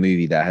play in a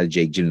movie that has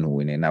Jake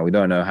Gyllenhaal in it. Now, we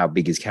don't know how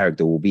big his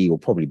character will be. It'll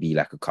probably be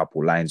like a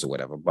couple lines or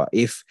whatever. But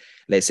if,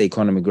 let's say,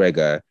 Conor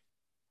McGregor,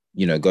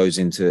 goes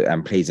into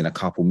and plays in a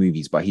couple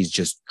movies, but he's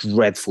just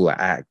dreadful at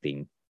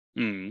acting,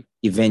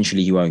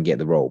 eventually he won't get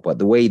the role. But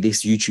the way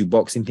this YouTube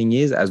boxing thing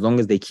is, as long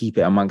as they keep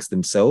it amongst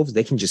themselves,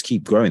 they can just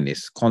keep growing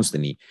this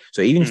constantly.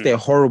 So even if they're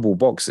horrible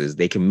boxers,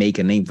 they can make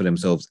a name for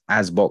themselves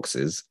as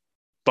boxers.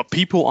 But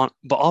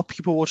are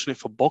people watching it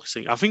for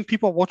boxing? I think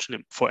people are watching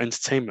it for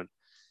entertainment.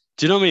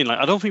 Do you know what I mean? Like,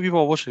 I don't think people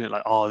are watching it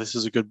like, oh, this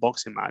is a good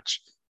boxing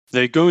match.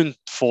 They're going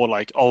for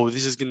like, oh,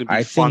 this is going to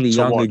be fun to watch. I think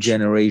the younger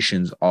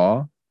generations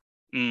are.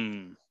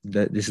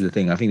 This is the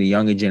thing. I think the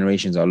younger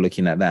generations are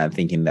looking at that and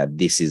thinking that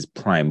this is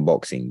prime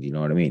boxing. Do you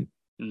know what I mean?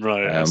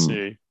 Right. I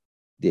see.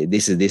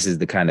 This is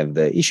the kind of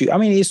the issue. I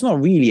mean, it's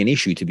not really an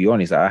issue, to be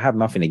honest. I have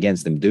nothing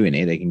against them doing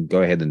it. They can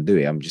go ahead and do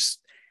it.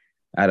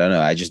 I don't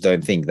know. I just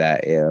don't think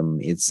that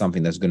it's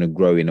something that's going to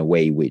grow in a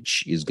way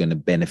which is going to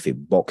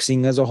benefit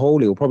boxing as a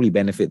whole. It will probably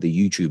benefit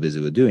the YouTubers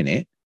who are doing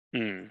it.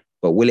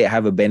 But will it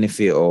have a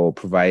benefit or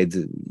provide,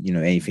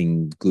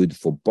 anything good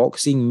for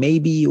boxing?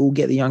 Maybe it will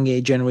get the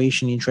younger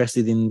generation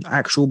interested in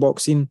actual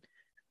boxing.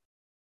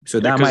 So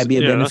that might be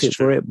a benefit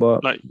for it.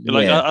 But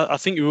I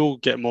think we will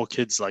get more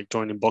kids like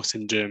joining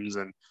boxing gyms,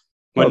 and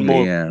when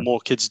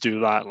more kids do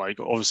that, like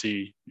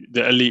obviously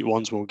the elite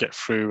ones will get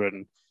through,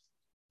 and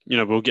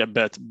we'll get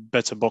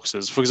better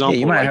boxers. For example,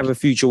 you might have a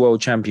future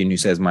world champion who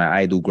says my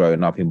idol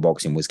growing up in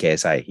boxing was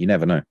KSI. You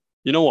never know.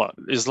 You know what?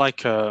 It's like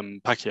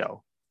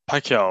Pacquiao.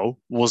 Pacquiao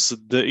was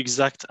the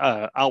exact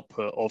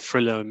output of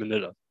Thriller and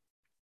Manila.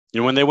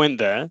 When they went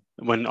there,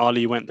 when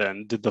Ali went there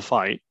and did the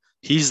fight,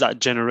 he's that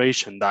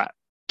generation that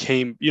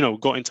came,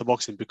 got into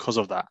boxing because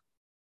of that.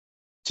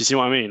 Do you see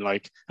what I mean?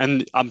 Like,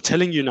 and I'm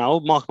telling you now,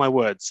 mark my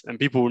words, and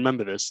people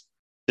remember this.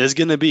 There's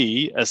going to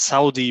be a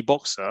Saudi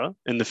boxer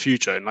in the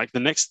future, in like the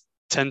next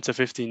 10 to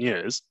 15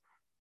 years.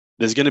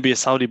 There's going to be a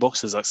Saudi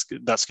boxer that's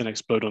going to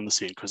explode on the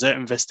scene because they're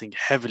investing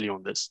heavily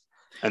on this,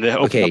 and they're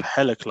opening up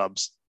hella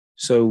clubs.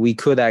 So we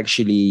could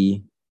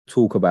actually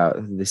talk about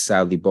the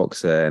Saudi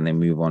boxer and then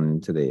move on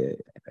to the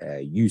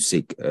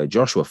Usyk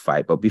Joshua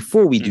fight. But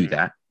before we do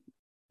that,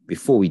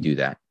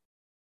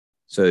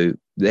 so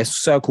let's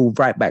circle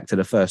right back to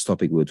the first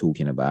topic we were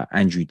talking about,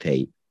 Andrew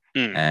Tate.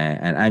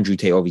 And Andrew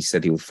Tate obviously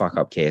said he would fuck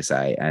up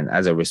KSI. And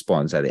as a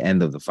response, at the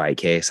end of the fight,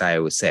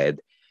 KSI was said,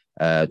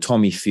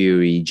 Tommy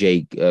Fury,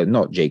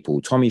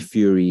 Tommy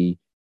Fury,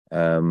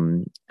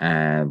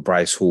 and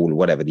Bryce Hall,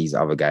 whatever, these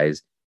other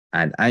guys,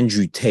 and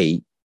Andrew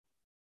Tate,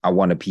 I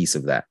want a piece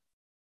of that.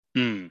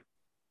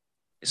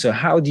 So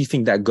how do you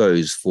think that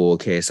goes for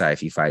KSI if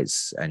he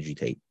fights Andrew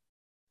Tate?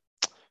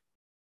 Do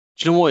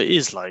you know what it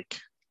is like?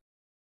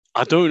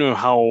 I don't know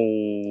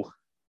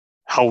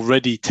how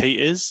ready Tate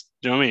is.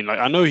 Do you know what I mean? Like,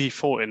 I know he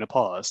fought in the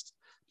past,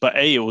 but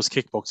it was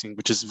kickboxing,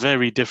 which is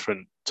very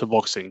different to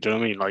boxing. Do you know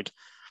what I mean? Like,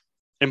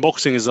 in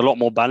boxing is a lot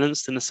more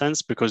balanced in a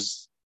sense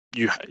because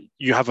you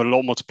have a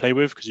lot more to play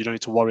with because you don't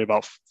need to worry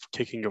about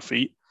kicking your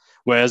feet.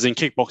 Whereas in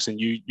kickboxing,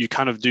 you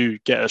kind of do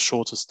get a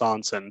shorter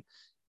stance, and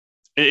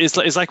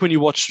it's like when you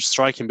watch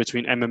striking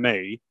between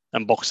MMA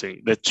and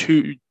boxing. They're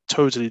two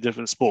totally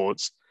different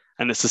sports,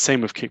 and it's the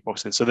same with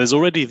kickboxing. So there's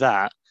already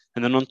that,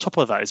 and then on top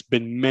of that, it's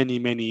been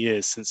many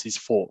years since he's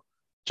fought.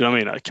 Do you know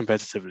what I mean? Like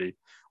competitively.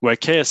 Where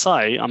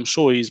KSI, I'm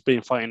sure he's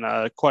been fighting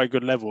at a quite a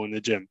good level in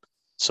the gym.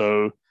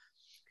 So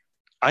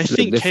I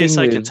think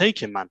KSI can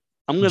take him, man.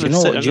 I'm do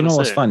you know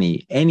what's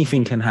funny?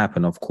 Anything can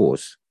happen, of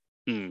course.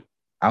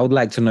 I would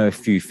like to know a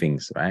few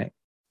things, right?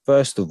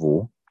 First of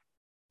all,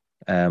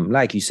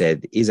 like you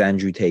said, is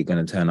Andrew Tate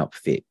going to turn up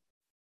fit?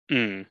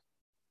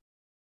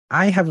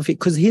 I have a fit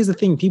because here's the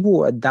thing: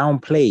 people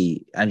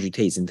downplay Andrew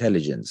Tate's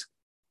intelligence.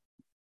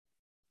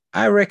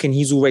 I reckon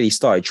he's already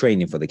started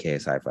training for the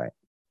KSI fight.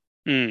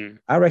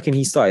 I reckon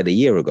he started a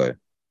year ago.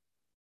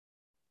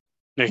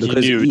 Yeah,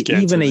 because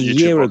even a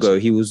year ago,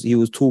 he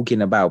was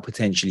talking about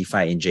potentially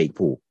fighting Jake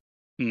Paul.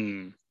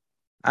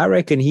 I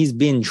reckon he's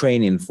been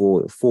training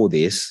for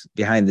this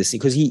behind the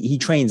scenes because he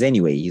trains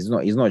anyway. He's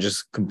not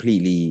just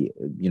completely,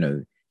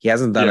 he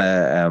hasn't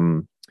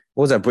done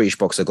what was that British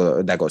boxer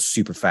that got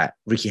super fat?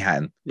 Ricky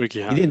Hatton. He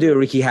didn't do a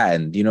Ricky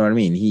Hatton. Do you know what I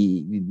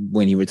mean?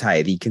 When he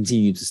retired, he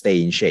continued to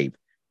stay in shape.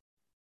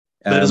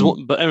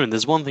 But Aaron,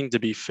 there's one thing to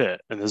be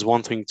fit and there's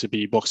one thing to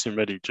be boxing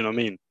ready. Do you know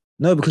what I mean?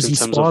 No, because he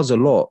spars a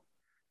lot.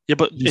 Yeah,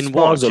 but he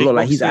spars a lot.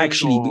 Like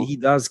he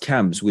does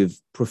camps with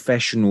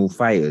professional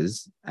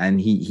fighters,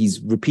 and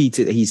he's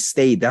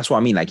stayed. That's what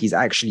I mean. Like he's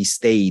actually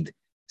stayed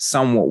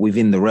somewhat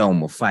within the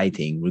realm of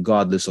fighting,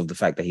 regardless of the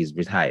fact that he's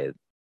retired.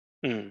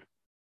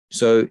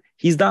 So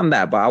he's done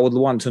that, but I would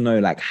want to know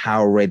like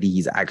how ready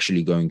he's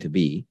actually going to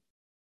be.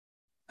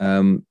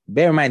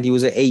 Bear in mind, he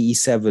was an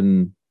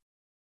 87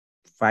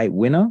 fight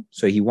winner,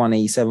 so he won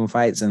 87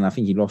 fights, and I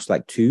think he lost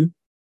like 2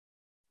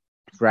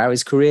 throughout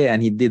his career,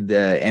 and he did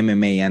the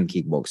MMA and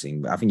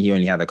kickboxing. I think he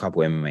only had a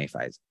couple MMA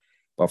fights.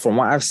 But from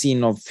what I've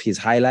seen of his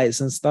highlights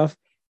and stuff,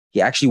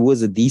 he actually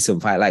was a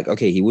decent fight. Like,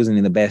 okay, he wasn't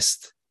in the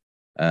best,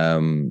 he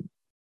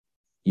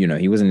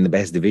wasn't in the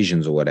best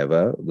divisions or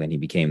whatever when he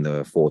became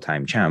the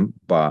 4-time champ.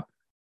 But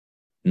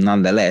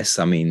nonetheless,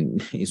 I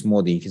mean, it's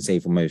more than you can say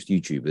for most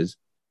YouTubers.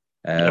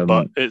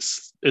 But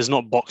it's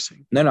not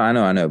boxing. No,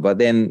 I know. But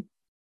then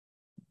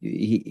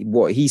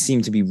what he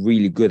seemed to be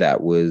really good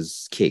at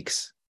was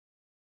kicks.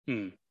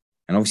 And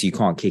obviously you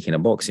can't kick in a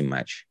boxing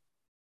match.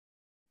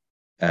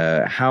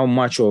 How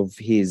much of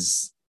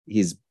his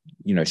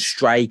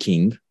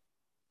striking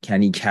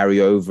can he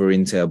carry over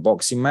into a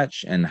boxing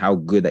match, and how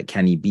good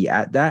can he be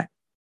at that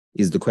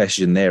is the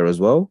question there as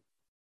well.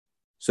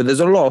 So there's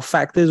a lot of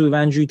factors with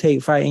Andrew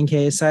Tate fighting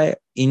KSI.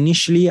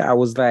 Initially, I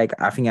was like,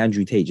 I think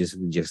Andrew Tate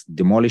just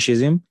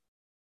demolishes him.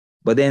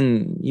 But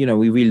then,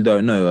 we really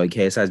don't know.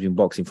 KSI's been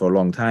boxing for a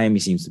long time. He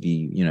seems to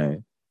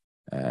be,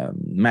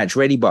 match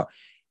ready. But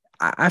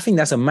I think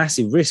that's a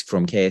massive risk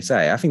from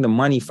KSI. I think the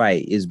money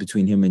fight is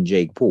between him and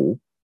Jake Paul.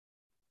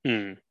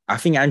 I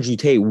think Andrew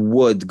Tate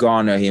would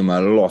garner him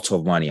a lot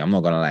of money. I'm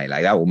not going to lie.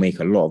 Like, that will make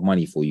a lot of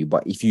money for you.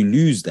 But if you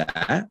lose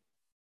that,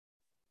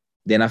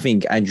 then I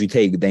think Andrew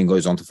Tate then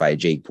goes on to fight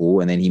Jake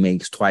Paul, and then he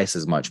makes twice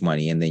as much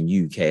money. And then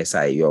you,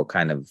 KSI, your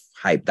kind of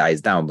hype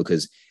dies down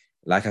because,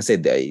 like I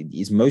said,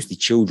 it's mostly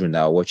children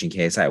that are watching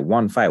KSI.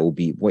 One fight will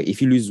be,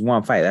 if you lose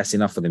one fight, that's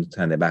enough for them to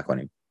turn their back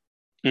on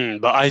him.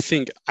 But I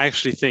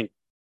actually think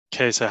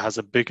KSI has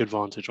a big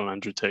advantage on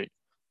Andrew Tate.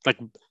 Like,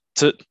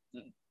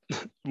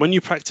 when you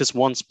practice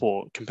one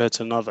sport compared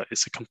to another,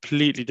 it's a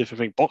completely different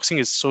thing. Boxing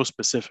is so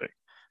specific.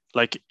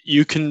 Like,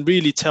 you can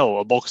really tell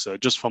a boxer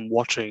just from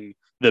watching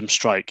them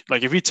strike.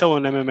 Like, if you tell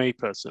an MMA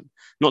person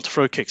not to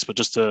throw kicks, but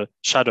just to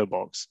shadow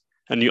box,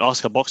 and you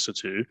ask a boxer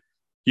to,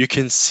 you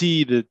can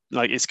see that,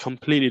 like, it's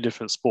completely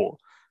different sport.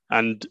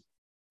 And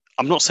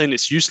I'm not saying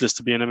it's useless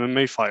to be an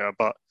MMA fighter,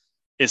 but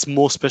it's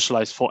more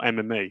specialized for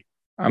MMA.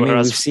 I mean,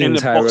 we've seen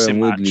Tyron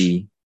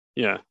Woodley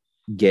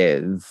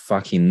get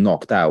fucking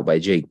knocked out by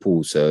Jake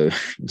Paul. So,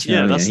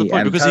 that's the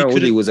point. Because Tyron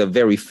Woodley was a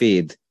very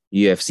feared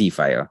UFC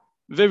fighter.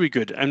 Very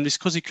good. And it's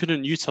because he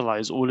couldn't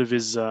utilize all of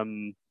his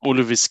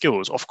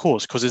skills, of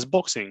course, because it's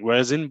boxing.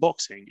 Whereas in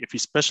boxing, if you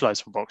specialize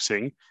for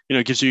boxing,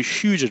 it gives you a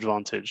huge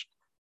advantage.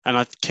 And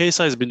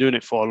KSI has been doing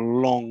it for a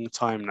long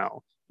time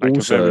now. Like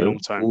a very long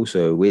time.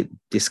 Also, we're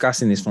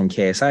discussing this from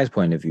KSI's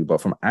point of view,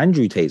 but from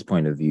Andrew Tate's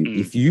point of view,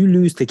 if you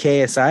lose to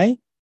KSI,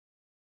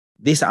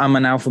 this I'm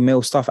an alpha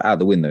male stuff out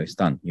the window. It's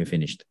done. You're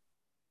finished.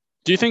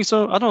 Do you think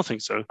so? I don't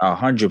think so.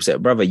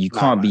 100%, brother. You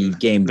can't be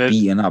getting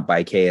beaten up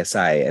by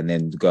KSI and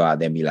then go out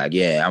there and be like,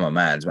 yeah, I'm a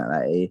man.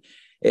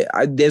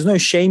 Like, there's no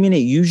shame in it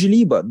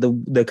usually, but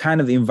the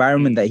kind of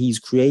environment that he's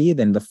created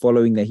and the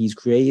following that he's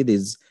created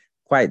is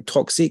quite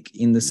toxic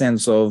in the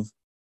sense of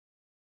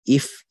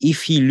if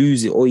he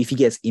loses or if he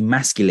gets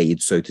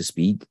emasculated, so to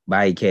speak,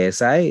 by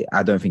KSI,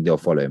 I don't think they'll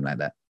follow him like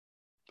that.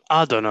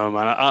 I don't know,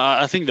 man.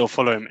 I think they'll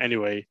follow him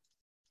anyway.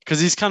 because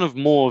he's kind of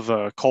more of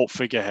a cult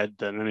figurehead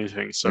than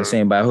anything. So You're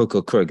saying by hook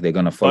or crook, they're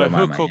gonna follow by my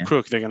hook man, or yeah?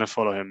 crook, they're gonna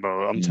follow him,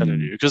 bro. I'm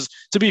telling you. Because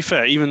to be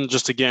fair, even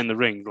just to get in the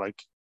ring,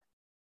 like,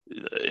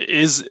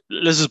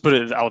 let's just put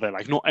it out there,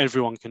 like, not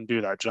everyone can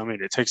do that. Do you know what I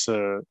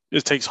mean?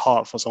 It takes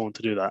heart for someone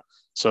to do that.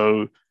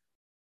 So,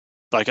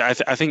 like, I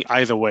think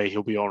either way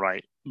he'll be all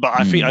right. But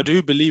I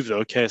do believe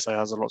though KSI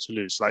has a lot to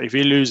lose. Like, if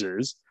he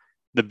loses,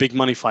 the big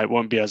money fight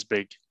won't be as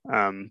big. But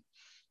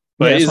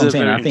Yeah, it that's is what I'm a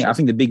saying. very I think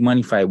interesting. the big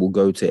money fight will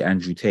go to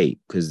Andrew Tate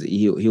because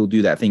he'll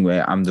do that thing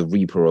where I'm the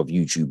reaper of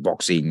YouTube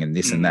boxing and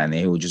this and that, and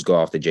he'll just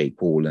go after Jake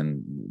Paul,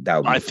 and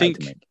that'll be I the fight to think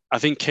make. I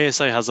think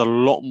KSI has a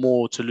lot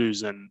more to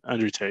lose than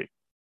Andrew Tate.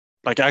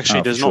 Like, actually, Oh,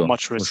 for there's not sure,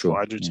 much for risk sure.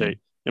 for Andrew Yeah. Tate,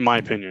 in my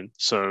opinion.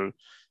 So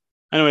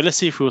anyway, let's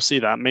see if we'll see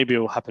that. Maybe it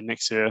will happen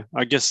next year.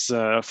 I guess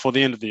for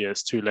the end of the year,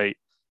 it's too late.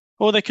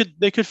 Or they could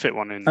fit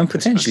one in And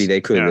potentially Christmas.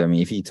 they could. Yeah, I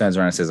mean, if he turns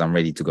around and says, I'm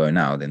ready to go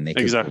now, then they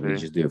could probably exactly.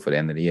 just do it for the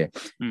end of the year.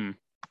 Mm.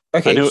 I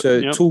Okay, know. so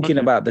Yep. talking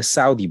Okay. about the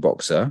Saudi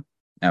boxer,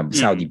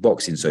 Saudi Mm.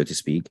 boxing, so to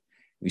speak,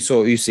 we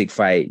saw Usyk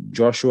fight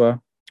Joshua,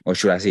 or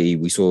should I say,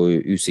 we saw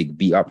Usyk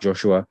beat up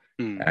Joshua,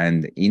 Mm.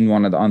 and in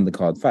one of the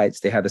undercard fights,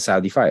 they had a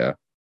Saudi fighter.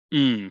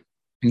 Mm.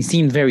 And he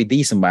seemed very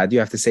decent, but I do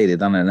have to say they've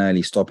done an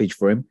early stoppage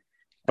for him.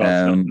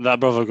 Bruv, that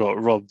brother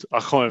got robbed. I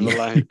can't even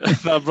lie.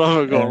 That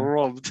brother got uh,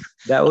 robbed.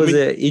 that I was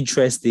mean,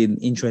 an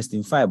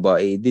interesting fight,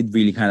 but it did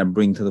really kind of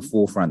bring to the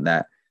forefront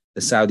that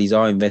the Saudis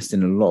are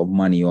investing a lot of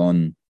money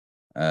on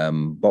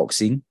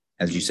boxing,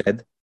 as you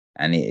said,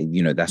 and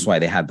that's why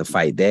they had the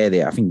fight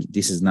there. I think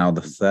this is now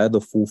the third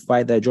or fourth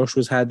fight that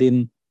Joshua's had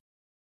in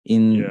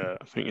yeah,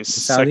 I think it's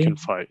Saudi. second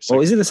fight.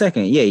 Or is Second it the fight.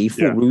 second? Yeah, he fought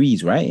Yeah,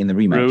 Ruiz, right, in the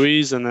rematch.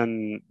 Ruiz, and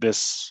then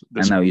this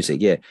And now one. you say,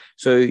 yeah.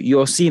 So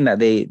you're seeing that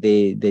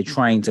they're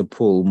trying to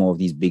pull more of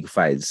these big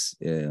fights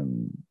to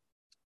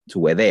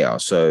where they are.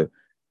 So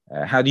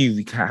how do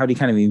you kind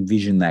of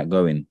envision that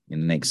going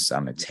in the next, I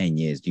don't know, 10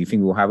 years? Do you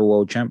think we'll have a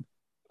world champ?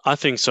 I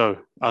think so.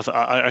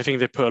 I think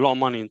they put a lot of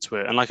money into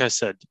it, and like I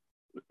said,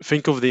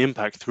 think of the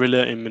impact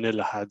Thriller in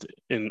Manila had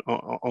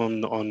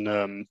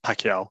on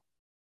Pacquiao,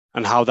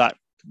 and how that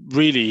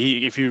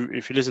really, if you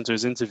listen to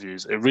his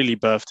interviews, it really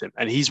birthed him,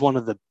 and he's one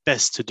of the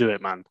best to do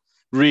it, man.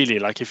 Really,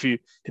 like,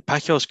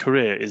 Pacquiao's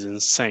career is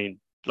insane.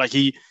 Like,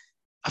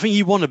 I think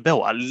he won a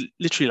belt at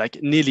literally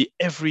like nearly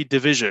every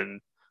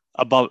division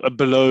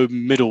below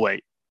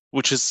middleweight,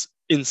 which is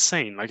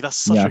insane. Like,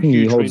 that's Yeah, such I a think he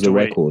huge holds range the of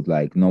weight. record.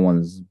 Like no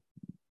one's.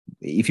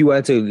 If you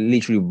were to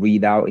literally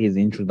read out his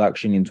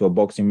introduction into a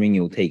boxing ring,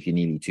 it will take you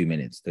nearly 2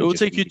 minutes It to will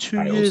just take you read two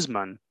titles. years,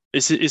 man.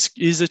 It's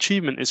his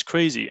achievement is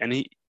crazy,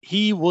 and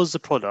he was the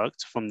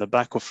product from the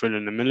back of Thriller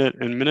in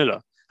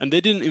Manila, and they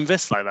didn't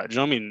invest like that. Do you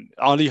know what I mean?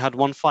 Ali had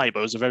one fight,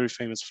 but it was a very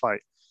famous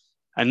fight.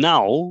 And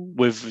now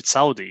with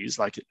Saudis,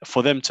 like,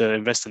 for them to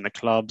invest in the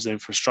clubs, the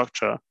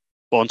infrastructure,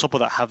 but on top of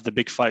that, have the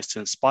big fights to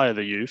inspire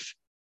the youth,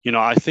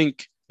 I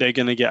think they're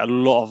going to get a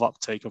lot of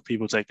uptake of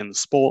people taking the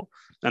sport.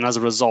 And as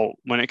a result,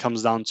 when it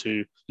comes down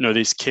to,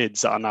 these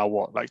kids that are now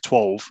what, like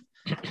 12,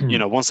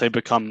 once they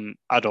become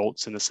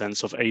adults in the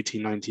sense of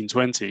 18, 19,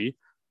 20,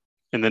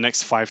 in the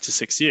next 5 to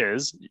 6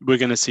 years, we're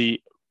going to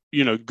see,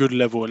 good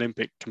level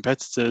Olympic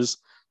competitors.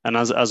 And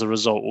as a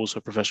result, also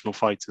professional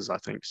fighters, I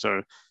think.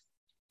 So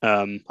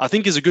I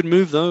think it's a good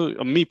move, though.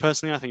 Me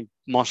personally, I think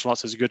martial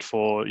arts is good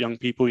for young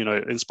people.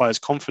 It inspires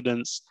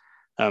confidence,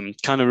 kind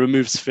of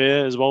removes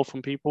fear as well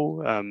from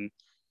people. And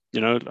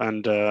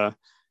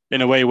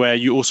in a way where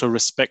you also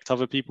respect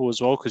other people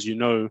as well, because when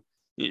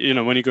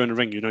you go in the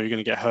ring, you're going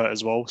to get hurt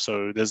as well.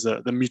 So there's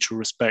the mutual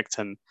respect,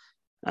 and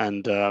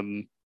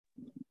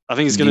I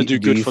think it's going to do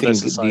good for their Do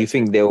you society.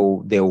 think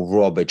they'll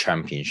rob a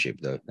championship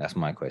though? That's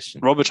my question.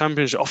 Robert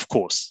Championship, of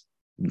course.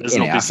 There's In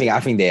not it, this. I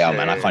think they are,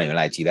 man. I Yeah. can't even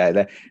lie to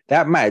you.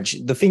 That match.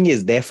 The thing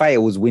is, their fighter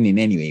was winning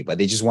anyway, but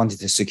they just wanted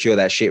to secure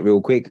that shit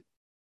real quick.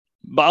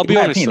 But I'll In be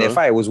my honest opinion, their though.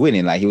 fighter was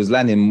winning. Like he was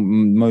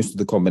landing most of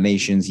the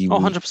combinations. He Oh,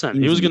 was 100%. He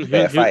was easily going the to,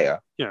 better fighter.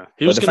 yeah,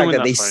 he But was the going to fact win that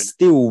that they fight.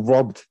 still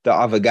robbed the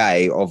other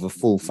guy of a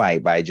full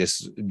fight by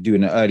just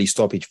doing an early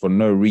stoppage for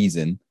no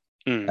reason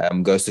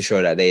goes to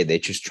show that they're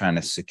just trying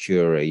to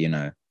secure But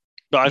a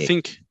I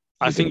think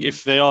legitimate.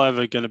 if they are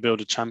ever going to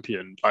build a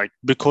champion, like,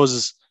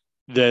 because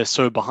they're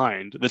so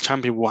behind, the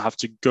champion will have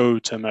to go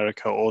to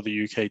America or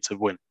the UK to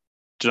win.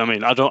 Do you know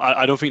what I mean?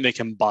 I don't think they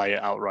can buy it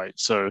outright.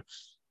 So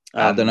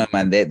I don't know,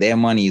 man. Their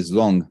money is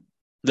long.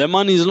 their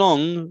money's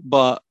long,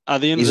 but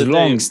at the end of It's the day,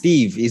 long,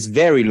 Steve. It's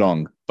very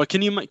long. but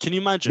can you The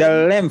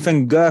imagine? length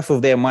and girth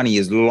of their money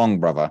is long,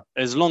 brother.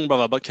 It's long,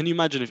 brother. But can you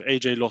imagine if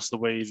AJ lost the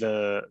way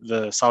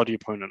the Saudi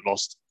opponent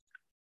lost?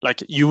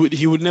 Like, he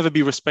would never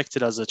be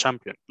respected as a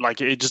champion.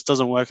 Like, it just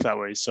doesn't work that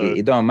way. So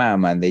It don't matter,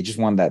 man. They just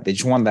want that. They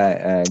just want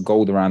that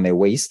gold around their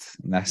waist,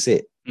 and that's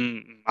it.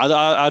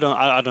 I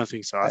don't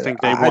think so. I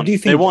think they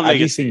want I do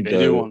legacy. think They do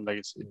though want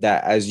legacy.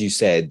 that, as you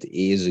said, it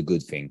is a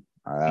good thing.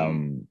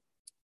 Mm.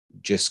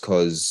 Just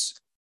because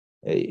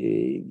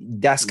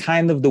that's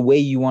kind of the way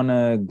you want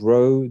to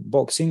grow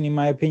boxing, in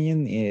my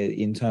opinion.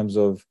 In terms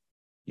of,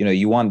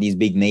 you want these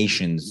big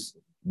nations,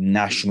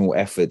 national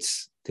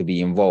efforts to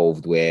be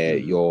involved where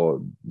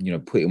you're,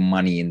 putting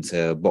money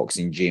into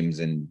boxing gyms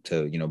and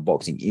to,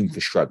 boxing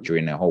infrastructure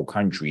in a whole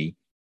country.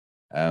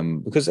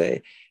 Because,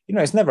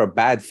 it's never a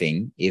bad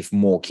thing if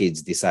more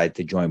kids decide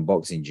to join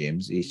boxing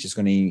gyms. It's just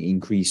going to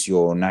increase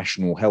your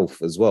national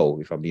health as well,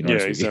 if I'm being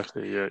honest with you.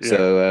 Exactly. Yeah,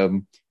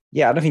 So,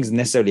 I don't think it's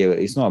necessarily,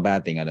 it's not a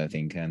bad thing, I don't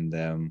think.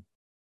 And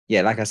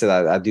like I said,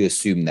 I do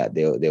assume that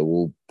there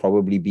will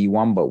probably be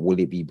one, but will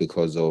it be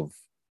because of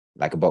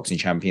like a boxing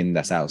champion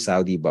that's out of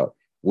Saudi? But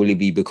will it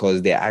be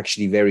because they're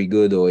actually very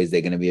good, or is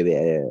there going to be a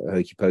bit of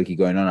hokey pokey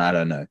going on? I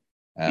don't know.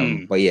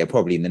 But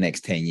probably in the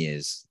next 10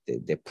 years,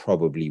 there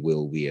probably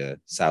will be a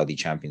Saudi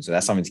champion. So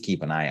that's something to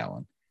keep an eye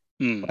out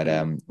on. But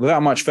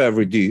without much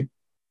further ado,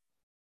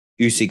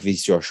 Usyk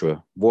vs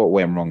Joshua. What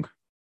went wrong?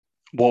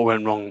 What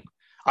went wrong?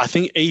 I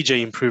think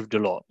AJ improved a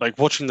lot. Like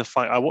watching the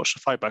fight, I watched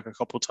the fight back a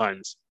couple of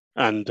times,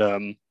 and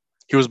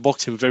he was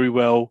boxing very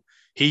well.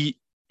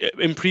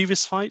 In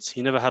previous fights,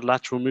 he never had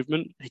lateral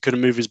movement. He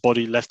couldn't move his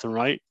body left and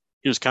right.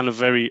 He was kind of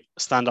very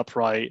stand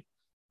upright,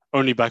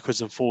 only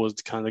backwards and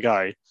forwards kind of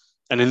guy.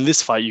 And in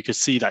this fight, you could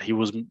see that he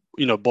was,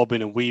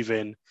 bobbing and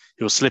weaving.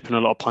 He was slipping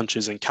a lot of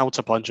punches and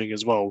counter punching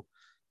as well.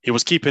 He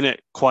was keeping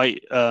it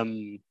quite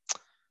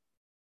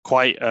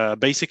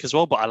basic as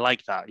well, but I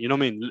like that. You know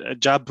what I mean? A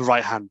jab,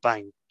 right hand,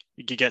 bang.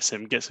 He gets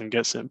him.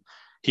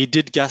 He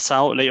did gas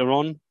out later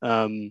on,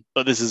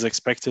 but this is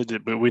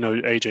expected. But we know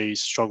AJ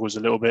struggles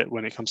a little bit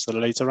when it comes to the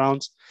later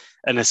rounds,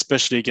 and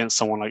especially against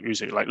someone like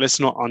Usyk. Like, let's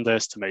not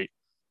underestimate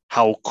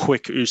how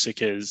quick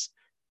Usyk is.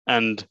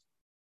 And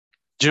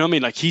do you know what I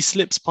mean? Like, he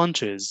slips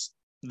punches.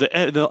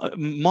 The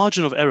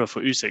margin of error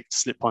for Usyk to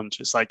slip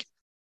punches,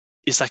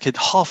 it's like a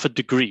half a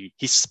degree.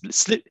 He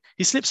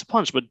slips a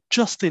punch, but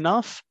just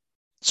enough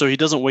so he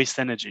doesn't waste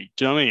energy.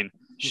 Do you know what I mean?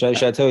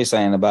 Should I tell you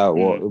something about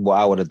what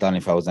I would have done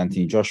if I was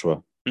Anthony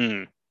Joshua?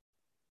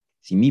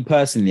 See, me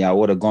personally, I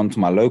would have gone to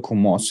my local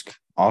mosque,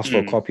 asked for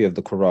a copy of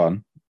the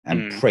Quran,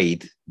 and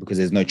prayed, because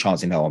there's no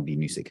chance in hell I'm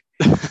beating Usyk.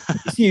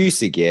 You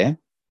see Usyk, yeah?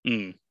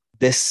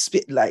 The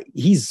spit,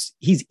 he's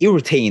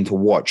irritating to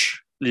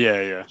watch.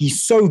 Yeah.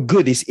 He's so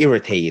good, it's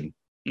irritating.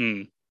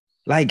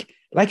 Like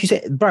you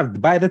said,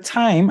 bruv, by the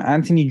time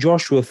Anthony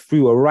Joshua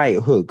threw a right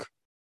hook,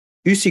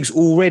 Usyk's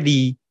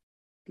already...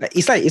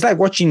 It's like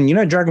watching,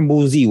 Dragon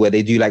Ball Z, where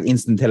they do like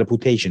instant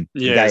teleportation.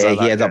 Yeah,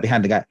 he ends up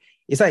behind the guy.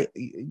 It's like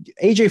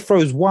AJ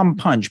throws one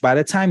punch. By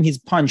the time his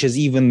punch has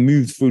even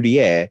moved through the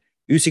air,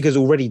 Usyk has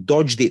already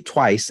dodged it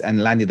twice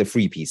and landed a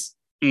free piece.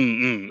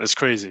 It's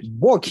crazy.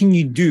 What can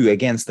you do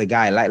against the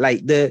guy?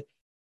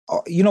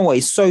 You know what?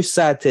 It's so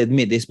sad to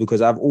admit this,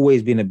 because I've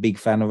always been a big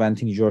fan of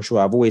Anthony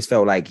Joshua. I've always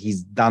felt like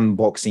he's done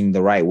boxing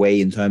the right way,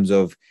 in terms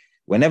of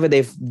whenever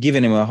they've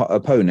given him an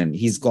opponent,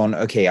 he's gone,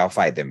 okay, I'll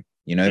fight them.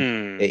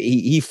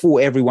 He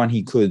fought everyone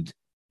he could,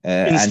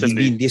 and he's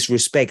been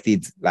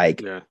disrespected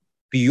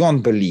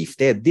beyond belief.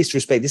 They're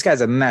disrespect. This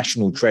guy's a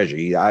national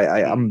treasure.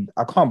 I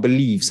can't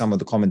believe some of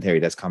the commentary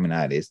that's coming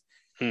out of this.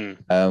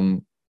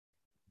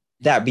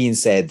 That being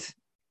said,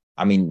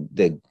 I mean,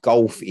 the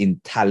gulf in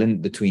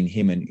talent between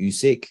him and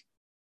Usyk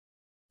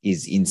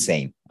is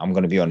insane. I'm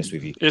going to be honest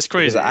with you. It's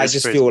crazy. I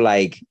just feel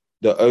like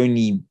the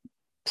only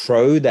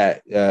pro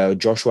that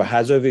Joshua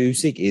has over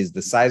Usyk is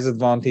the size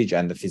advantage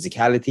and the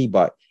physicality,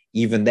 but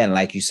even then,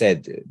 like you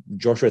said,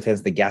 Joshua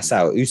tends to gas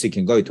out. Usyk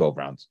can go 12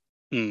 rounds.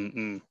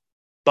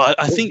 But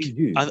I think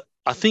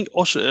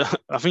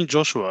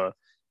Joshua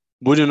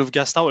wouldn't have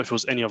gassed out if it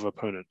was any other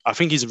opponent. I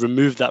think he's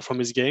removed that from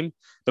his game.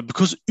 But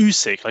because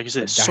Usyk, like you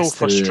said, it's so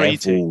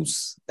frustrating.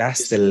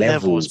 That's the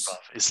levels.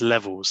 It's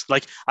levels.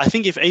 Like, I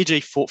think if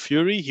AJ fought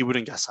Fury, he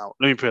wouldn't gas out.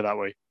 Let me put it that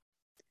way.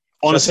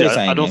 Honestly,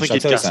 I don't think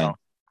he'd gas out.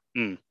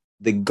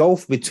 The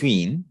gulf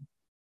between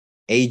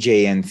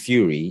AJ and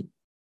Fury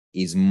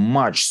is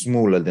much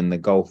smaller than the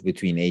gulf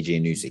between AJ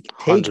and Usyk.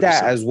 Take 100%.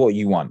 That as what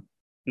you want.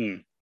 Do you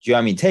know what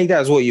I mean? Take that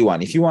as what you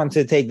want. If you want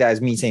to take that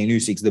as me saying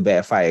Usyk's the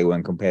better fighter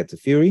when compared to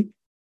Fury,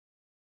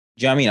 do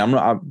you know what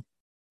I mean?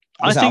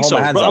 I think so,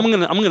 but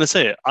I'm gonna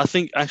say it. I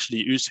think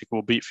actually Usyk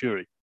will beat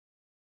Fury.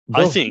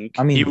 Bro,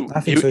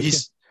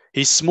 he's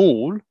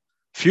small.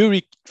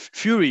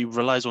 Fury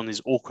relies on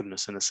his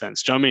awkwardness in a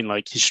sense. Do you know what I mean?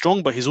 Like, he's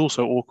strong, but he's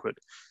also awkward.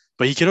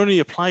 But he can only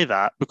apply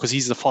that because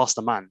he's the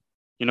faster man.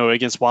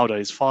 Against Wilder,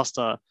 he's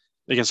faster.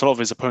 Against a lot of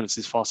his opponents,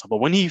 he's faster.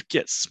 But when he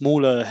gets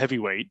smaller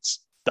heavyweights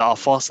that are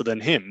faster than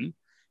him,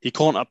 he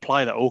can't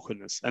apply that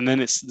awkwardness. And then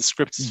the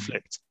script is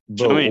flipped.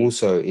 But I mean?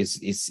 Also,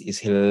 it's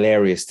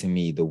hilarious to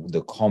me,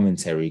 the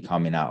commentary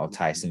coming out of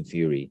Tyson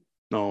Fury.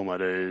 Oh, my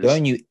days.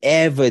 Don't you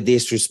ever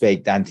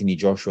disrespect Anthony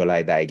Joshua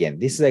like that again.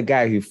 This is a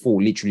guy who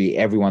fought literally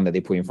everyone that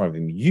they put in front of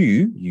him.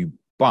 You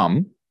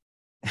bum.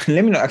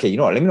 Let me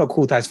not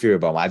call Tyson Fury a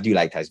bum. I do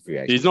like Tyson Fury,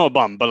 actually. He's not a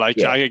bum, but I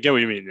get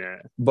what you mean, yeah.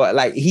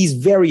 But he's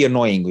very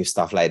annoying with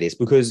stuff like this,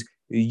 because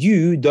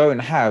you don't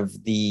have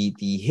the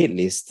hit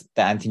list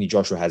that Anthony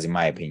Joshua has, in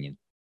my opinion.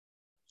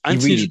 You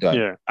really don't.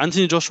 Yeah.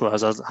 Anthony Joshua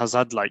has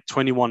had like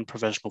 21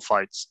 professional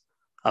fights.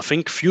 I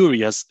think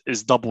Fury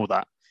is double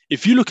that.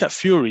 If you look at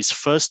Fury's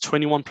first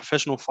 21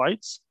 professional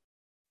fights,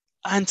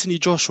 Anthony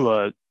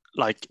Joshua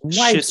wipes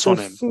shits on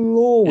the him.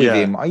 floor with Yeah.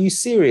 him. Are you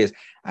serious?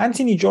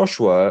 Anthony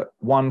Joshua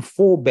won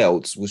 4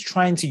 belts, was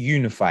trying to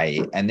unify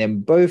it, and then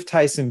both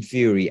Tyson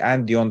Fury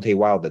and Deontay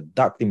Wilder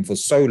ducked him for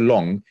so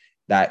long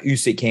that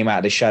Usyk came out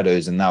of the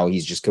shadows, and now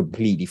he's just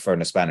completely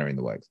thrown a spanner in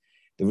the works.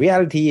 The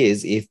reality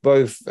is, if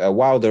both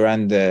Wilder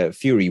and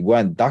Fury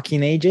weren't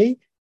ducking AJ,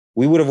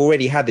 we would have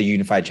already had the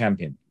unified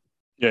champion.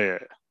 Yeah.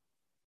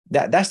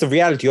 That's the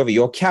reality of it.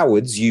 You're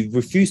cowards. You've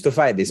refused to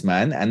fight this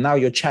man, and now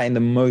you're chatting the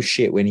most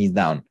shit when he's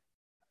down.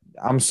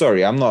 I'm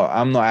sorry, I'm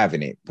not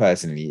having it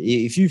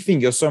personally. If you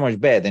think you're so much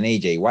better than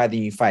AJ, why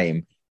didn't you fight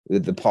him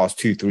the past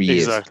 2-3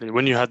 years? Exactly.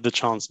 When you had the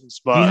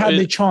chances, but you had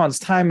the chance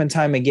time and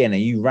time again,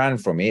 and you ran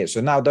from it.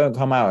 So now don't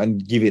come out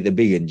and give it the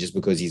big one just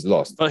because he's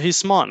lost. But he's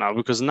smart now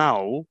because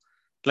now,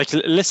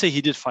 let's say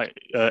he did fight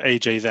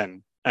AJ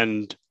then,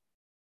 and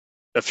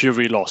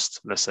Fury lost.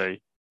 Let's say,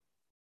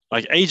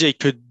 AJ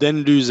could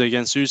then lose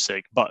against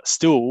Usyk, but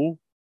still,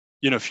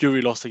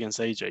 Fury lost against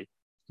AJ.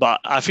 But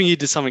I think he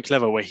did something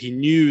clever where he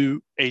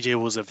knew AJ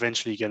was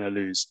eventually going to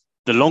lose.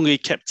 The longer he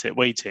kept it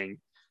waiting,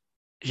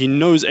 he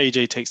knows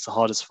AJ takes the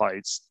hardest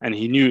fights, and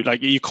he knew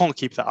you can't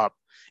keep that up.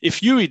 If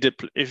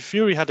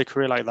Fury had a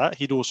career like that,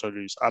 he'd also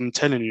lose. I'm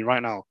telling you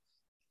right now.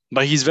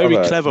 But he's very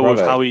clever with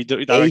how he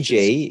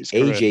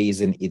AJ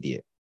is an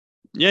idiot.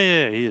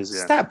 Yeah, he is.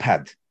 Yeah. Stat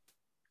pad.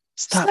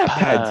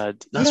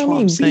 That's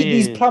what I'm saying. Beat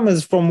these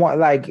plumbers from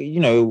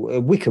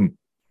Wickham.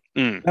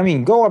 I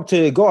mean, go up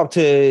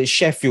to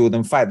Sheffield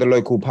and fight the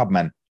local pub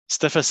man.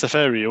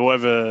 Seferi or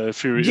whatever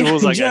Fury. It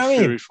was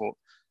Fury fought.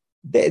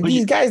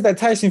 These guys that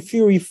Tyson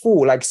Fury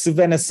fought, like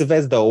Savannah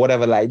Sevezda or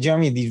whatever, do you know what I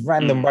mean? These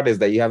random brothers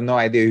that you have no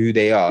idea who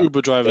they are.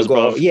 Uber drivers,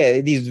 bro.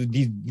 Yeah,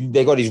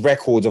 they got these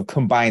records of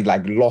combined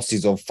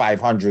losses of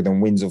 500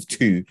 and wins of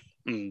 2.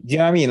 Do you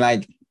know what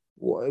I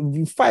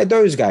mean? Fight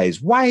those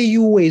guys. Why are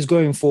you always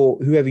going for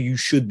whoever you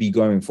should be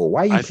going for?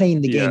 Why are you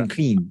playing the game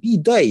clean? Be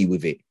dirty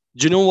with it.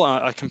 Do you know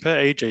what? I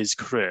compare AJ's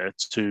career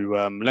to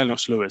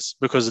Lennox Lewis,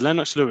 because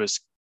Lennox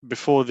Lewis,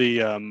 before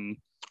the I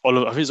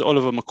think it's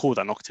Oliver McCall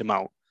that knocked him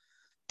out.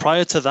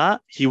 Prior to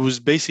that, he was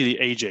basically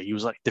AJ. He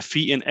was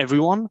defeating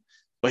everyone,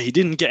 but he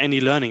didn't get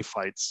any learning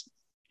fights.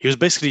 He was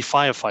basically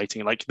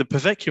firefighting. The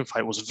Povetkin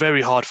fight was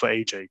very hard for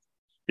AJ.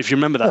 If you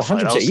remember that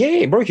fight.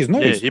 He broke his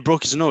nose. Yeah, he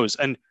broke his nose.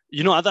 And,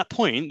 at that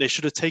point, they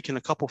should have taken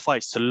a couple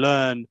fights to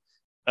learn,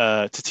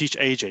 to teach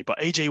AJ. But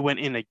AJ went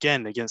in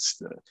again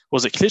against,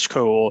 was it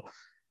Klitschko or...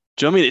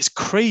 Do you know what I mean? It's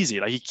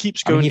crazy. He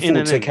keeps going in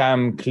and in.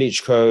 Takam,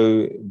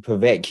 Klitschko,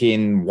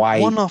 Povetkin,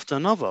 White. One after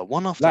another.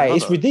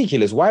 It's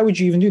ridiculous. Why would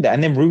you even do that?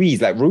 And then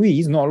Ruiz,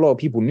 not a lot of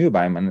people knew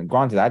about him. And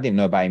granted, I didn't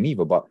know about him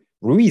either, but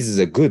Ruiz is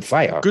a good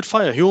fighter.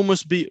 He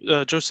almost beat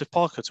Joseph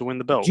Parker to win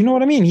the belt. Do you know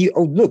what I mean?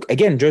 Look,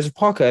 again, Joseph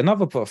Parker,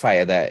 another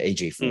fighter that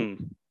AJ fought.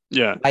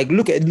 Yeah.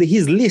 Look at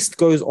his list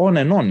goes on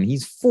and on.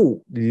 He's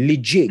fought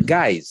legit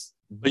guys.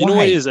 But you know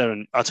what it is,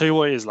 Aaron? I'll tell you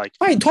what it is like.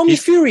 Wait, Tommy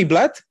Fury,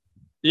 blood.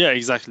 Yeah,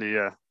 exactly.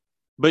 Yeah.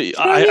 But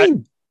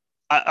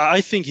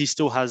I think he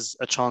still has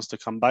a chance to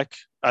come back,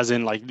 as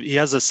in he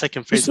has a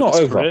second phase of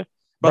his career.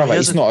 Brother,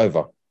 it's not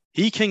over.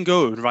 He can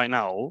go right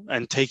now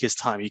and take his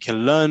time. He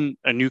can learn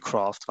a new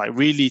craft,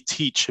 really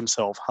teach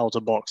himself how to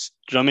box.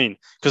 Do you know what I mean?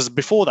 Because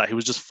before that, he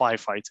was just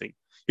firefighting.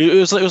 It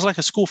was like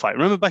a school fight.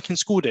 Remember back in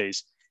school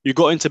days, you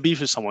got into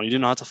beef with someone, you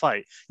didn't know how to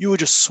fight. You were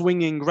just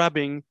swinging,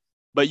 grabbing,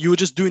 but you were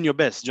just doing your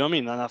best. Do you know what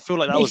I mean? And I feel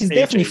like that was he's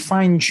definitely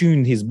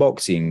fine-tuned his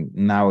boxing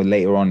now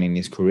later on in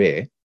his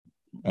career.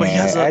 But he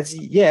has as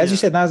you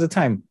said, now's the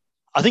time.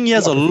 I think he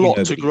has a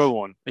lot to grow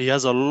on. He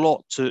has a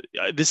lot to...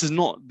 This is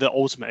not the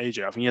ultimate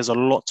AJ. I think he has a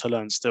lot to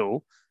learn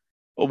still.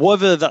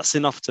 Whether that's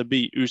enough to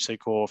beat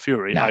Usyk or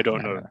Fury, I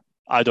don't know.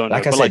 I don't know.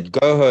 Like I said,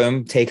 go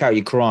home, take out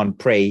your Quran,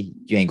 pray.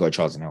 You ain't got a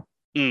chance in hell.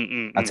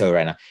 I'll tell you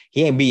right now.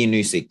 He ain't beating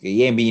Usyk.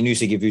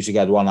 If Usyk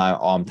had one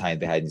arm tied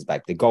behind his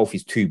back. The gulf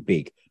is too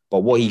big. But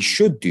what he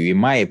should do, in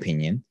my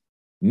opinion,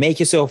 make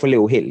yourself a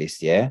little hit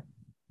list, yeah?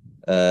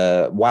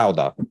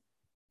 Wilder.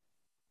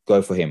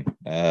 Go for him.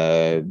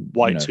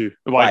 White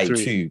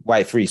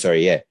 3,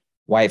 sorry, yeah.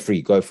 White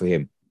 3, go for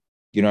him.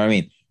 You know what I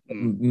mean?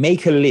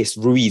 Make a list,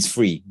 Ruiz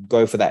 3,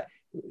 go for that.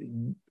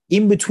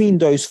 In between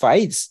those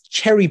fights,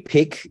 cherry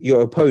pick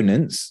your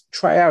opponents,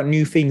 try out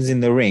new things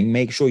in the ring,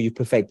 make sure you've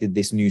perfected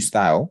this new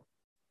style,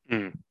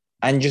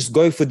 and just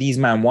go for these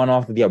man one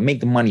after the other. Make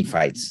the money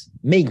fights.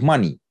 Make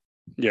money.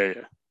 Yeah.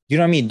 You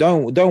know what I mean?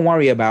 Don't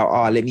worry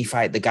about, let me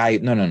fight the guy.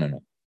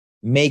 No.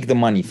 Make the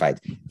money fight.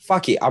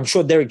 Fuck it. I'm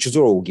sure Derek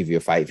Chisora will give you a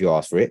fight if you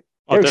ask for it.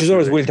 Derek Chisora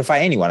is willing to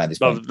fight anyone at this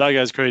point. That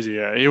guy's crazy.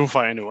 Yeah, he'll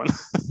fight anyone.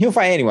 He'll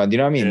fight anyone. Do you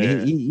know what I mean?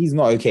 Yeah. He's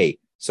not okay.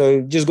 So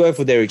just go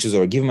for Derek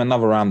Chisora. Give him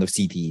another round of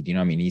CTE. Do you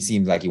know what I mean? He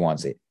seems like he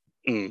wants it.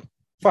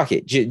 Fuck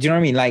it. Do you know what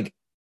I mean?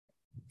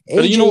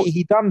 AJ,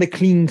 he done the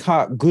clean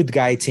cut good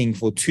guy thing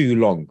for too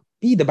long.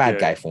 Be the bad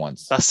guy for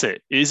once. That's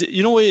it.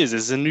 You know what it is?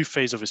 It's a new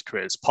phase of his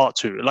career. It's part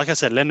 2. Like I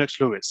said,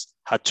 Lennox Lewis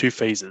had 2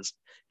 phases.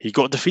 He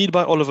got defeated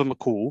by Oliver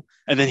McCall,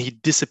 and then he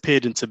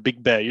disappeared into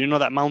Big Bear. You know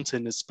that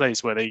mountainous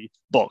place where they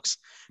box?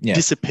 Yeah.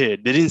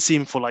 Disappeared. They didn't see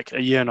him for a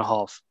year and a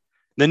half.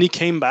 Then he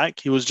came back.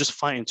 He was just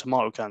fighting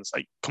tomato cans,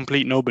 like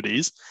complete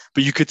nobodies.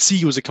 But you could see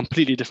he was a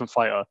completely different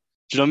fighter.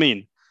 Do you know what I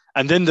mean?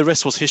 And then the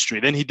rest was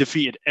history. Then he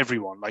defeated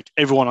everyone, like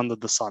everyone under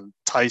the sun,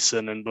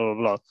 Tyson and blah,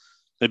 blah, blah.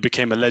 They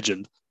became a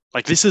legend.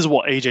 Like, this is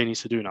what AJ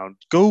needs to do now.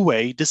 Go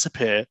away,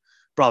 disappear.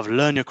 Bruv,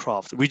 learn your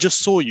craft. We just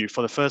saw you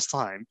for the first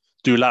time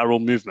do lateral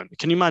movement.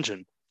 Can you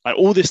imagine? Like,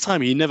 all this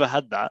time, he never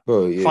had that.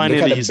 Bro,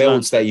 Finally, look at the he's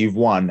belts learned that you've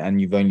won and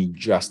you've only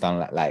just done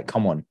that. Like,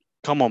 come on.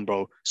 Come on,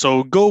 bro.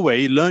 So go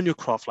away, learn your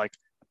craft, like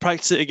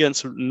practice it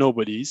against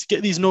nobodies,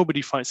 get these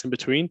nobody fights in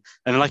between,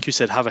 and like you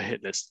said, have a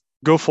hit list.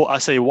 Go for, I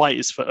say White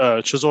is for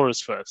Chisora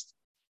is first,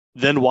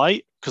 then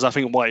White, because I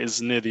think White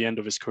is near the end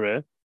of his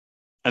career,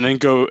 and then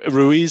go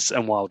Ruiz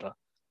and Wilder.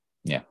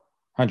 Yeah,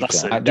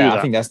 That's 100%. it. Do I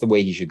that. think that's the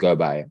way he should go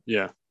about it.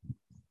 Yeah.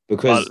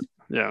 Because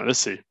yeah, let's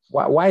see.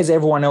 why is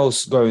everyone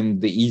else going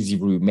the easy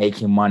route,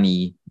 making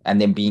money and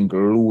then being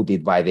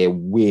lauded by their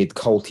weird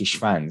cultish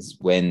fans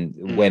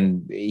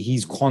when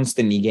he's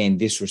constantly getting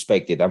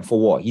disrespected? And for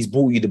what? He's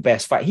brought you the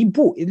best fight.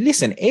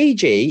 Listen,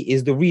 AJ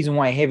is the reason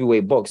why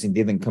heavyweight boxing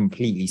didn't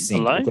completely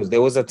sink, because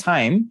there was a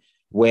time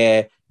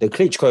where the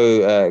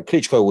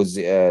Klitschko was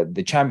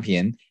the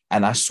champion,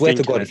 and I swear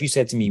to God, if you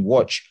said to me,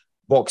 watch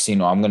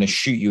boxing or I'm going to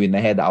shoot you in the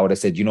head, I would have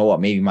said, you know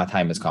what, maybe my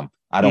time has come.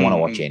 I don't want to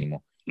watch it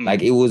anymore.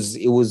 Like, it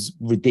was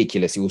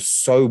ridiculous. It was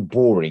so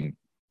boring.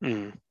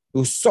 It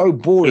was so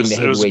boring, the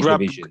heavyweight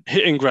division.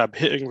 Hit and grab.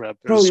 It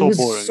Bro, was it was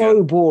boring.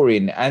 So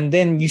boring. And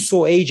then you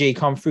saw AJ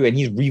come through and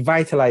he's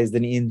revitalized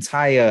an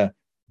entire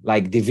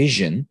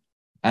division.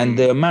 And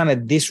the amount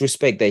of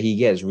disrespect that he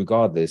gets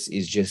regardless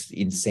is just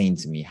insane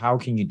to me. How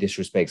can you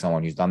disrespect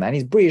someone who's done that? And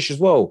he's British as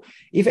well.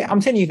 I'm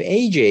telling you,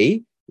 if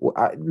AJ,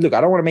 look, I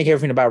don't want to make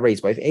everything about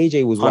race, but if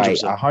AJ was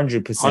 100%, right,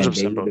 100%,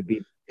 they would have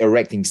been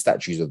erecting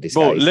statues of this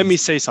guy. Bro, let me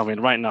say something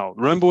right now.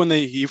 Remember when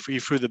he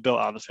threw the belt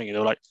out of the thing and they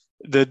were like,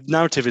 the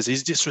narrative is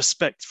he's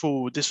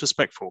disrespectful.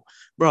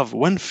 Bruv,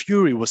 when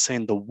Fury was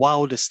saying the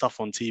wildest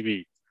stuff on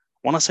TV,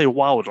 when I say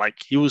wild, like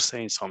he was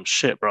saying some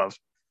shit, bruv,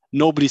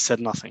 nobody said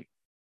nothing.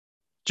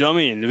 Do you know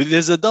what I mean?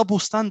 There's a double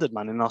standard,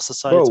 man, in our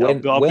society.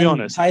 Bro, I'll be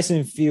honest.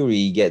 Tyson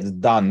Fury gets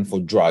done for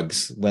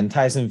drugs, when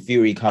Tyson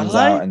Fury comes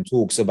out and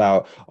talks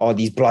about,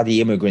 these bloody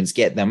immigrants,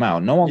 get them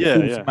out. No one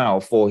calls him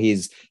out for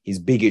his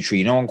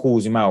bigotry. No one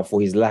calls him out for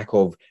his lack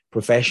of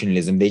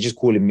professionalism. They just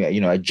call him,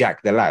 a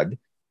Jack the Lad.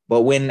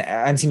 But when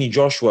Anthony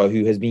Joshua,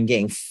 who has been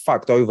getting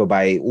fucked over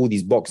by all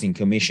these boxing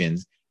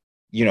commissions,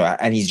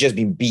 and he's just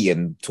been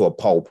beaten to a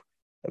pulp,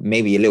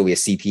 maybe a little bit of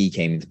CPE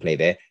came into play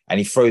there, and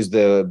he throws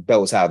the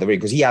belts out of the ring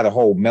because he had a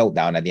whole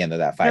meltdown at the end of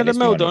that fight. Yeah, the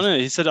meltdown.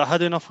 He said, I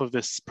had enough of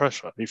this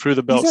pressure. He threw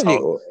the belts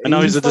out, and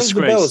now he's a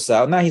disgrace. The belts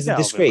out. Now he's a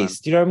disgrace.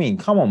 Do you know what I mean?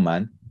 Come on,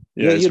 man.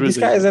 Yeah, this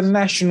guy is a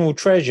national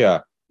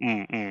treasure.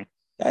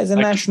 That is a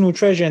national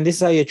treasure, and this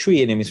is how you're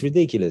treating him. It's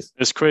ridiculous.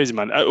 It's crazy,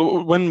 man.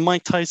 When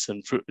Mike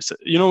Tyson,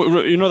 you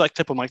know that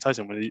clip of Mike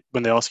Tyson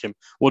when they ask him,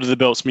 what do the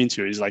belts mean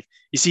to you? He's like,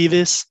 you see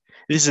this?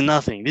 This is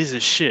nothing. This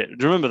is shit.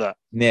 Do you remember that?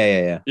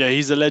 Yeah. Yeah,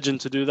 he's a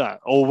legend to do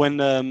that. Or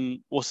when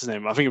what's his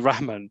name? I think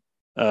Rahman.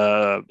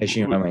 Yeah,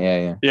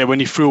 when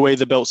he threw away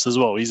the belts as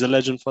well. He's a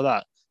legend for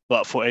that.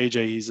 But for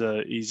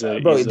AJ, he's a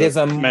bro. There's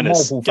a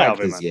menace. multiple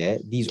factors.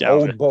 These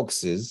old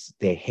boxers,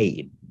 they hate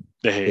him.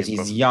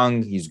 He's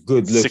young. He's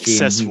good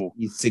looking.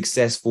 He's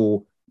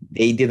successful.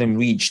 They didn't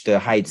reach the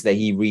heights that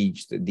he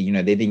reached. They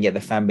didn't get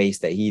the fan base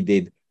that he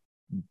did.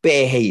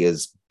 Bare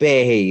haters.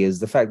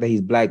 The fact that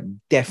he's black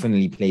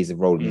definitely plays a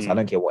role in this. I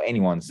don't care what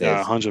anyone says.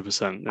 Yeah,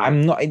 100%. Yeah.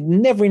 I'm not,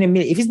 never in a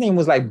minute. If his name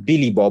was like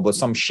Billy Bob or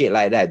some shit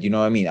like that, you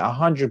know what I mean?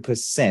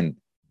 100%.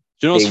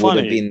 You know what's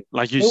funny? They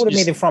would have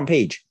made a front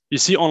page. You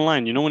see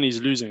online, when he's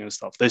losing and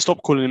stuff, they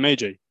stop calling him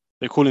AJ.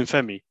 They call him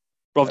Femi.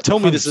 Bro, tell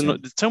me this ain't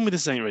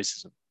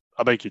racism.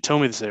 I beg you, tell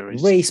me this ain't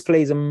racism. Race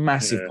plays a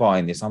massive part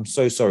in this. I'm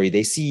so sorry.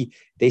 They see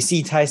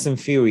Tyson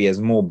Fury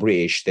as more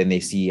British than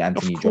they see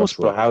Anthony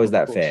Joshua. Bro, how is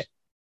that fair?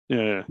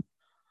 Yeah.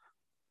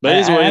 But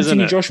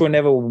Anthony Joshua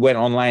never went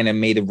online and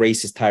made a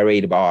racist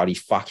tirade about these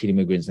fucking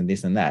immigrants and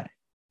this and that,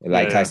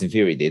 like Tyson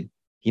Fury did.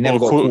 He never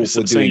got caught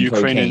for doing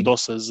Ukrainian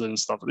bosses and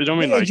stuff. You know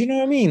what I mean? Do you know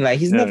what I mean? Like,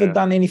 he's never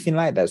done anything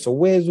like that. So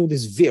where's all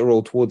this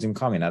vitriol towards him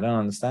coming? I don't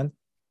understand.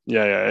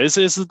 Yeah. It's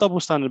a double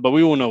standard, but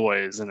we all know what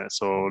it is, isn't it?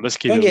 So let's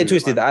keep. Don't get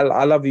twisted.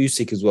 I love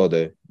Usyk as well,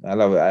 though. I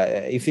love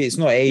it. If it's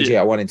not AJ,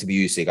 I want it to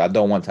be Usyk. I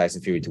don't want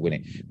Tyson Fury to win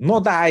it.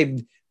 Not that I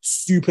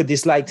super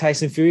dislike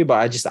Tyson Fury,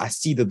 but I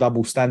see the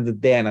double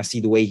standard there, and I see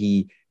the way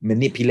he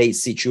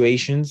manipulates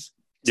situations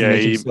to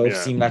make himself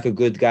seem like a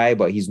good guy,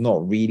 but he's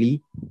not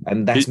really,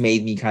 and that's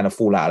made me kind of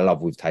fall out of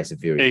love with Tyson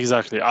Fury.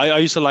 Exactly. I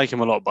used to like him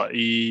a lot, but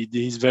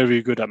he's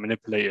very good at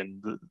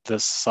manipulating the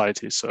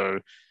society. So,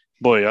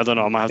 boy, I don't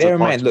know. I might have Bear in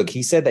mind, look,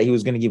 he said that he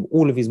was going to give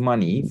all of his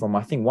money from,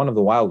 I think, one of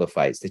the Wilder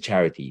fights to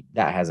charity.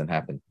 That hasn't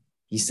happened.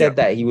 He said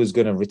that he was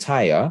going to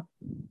retire,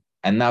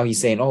 and now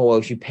he's saying, "Oh, well,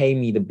 if you pay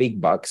me the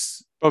big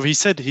bucks." Bro, he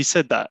said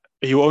that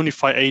he will only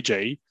fight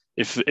AJ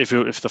if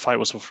the fight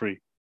was for free.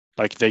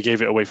 Like, they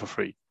gave it away for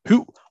free.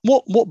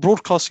 What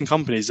broadcasting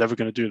company is ever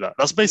going to do that?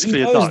 That's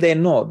basically a duck. They're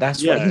not.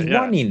 That's what he's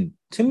running.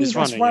 To me,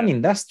 that's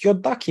running. That's, you're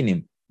ducking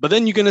him. But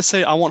then you're going to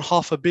say, I want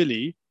 $500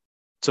 million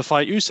to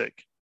fight Usyk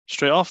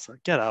straight after.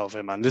 Get out of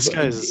it, man. This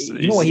guy is.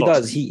 You know what he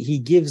lost. does? He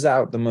gives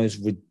out the most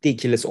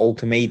ridiculous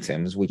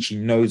ultimatums, which he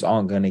knows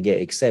aren't going to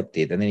get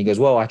accepted, and then he goes,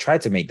 "Well, I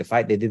tried to make the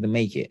fight, they didn't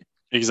make it."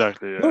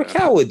 Exactly. Yeah. You're a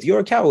coward. You're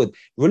a coward.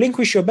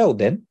 Relinquish your belt,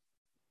 then.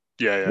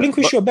 Yeah.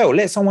 Relinquish your belt.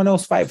 Let someone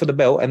else fight for the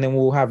belt, and then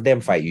we'll have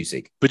them fight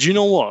Usyk. But you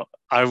know what?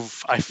 I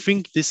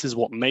think this is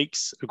what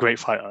makes a great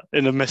fighter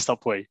in a messed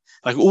up way.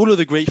 Like all of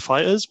the great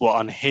fighters were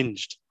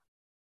unhinged.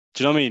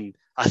 Do you know what I mean?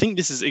 I think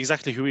this is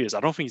exactly who he is. I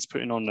don't think he's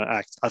putting on an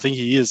act. I think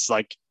he is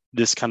like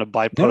this kind of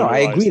bipolar. No, I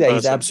agree that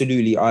he's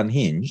absolutely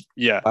unhinged.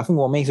 Yeah. I think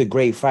what makes a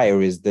great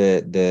fighter is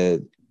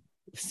the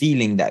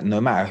feeling that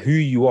no matter who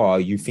you are,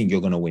 you think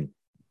you're gonna win.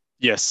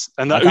 Yes,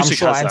 and that like, Usyk I'm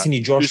sure has Anthony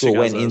that. Joshua Usyk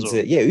went into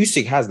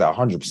Usyk has that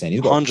 100%.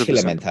 He's got 100%. A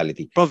killer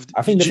mentality. Bro,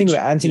 I think the thing with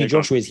Anthony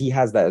Joshua is he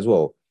has that as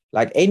well.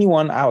 Like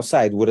anyone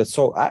outside would have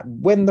saw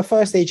when the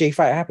first AJ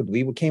fight happened,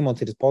 we came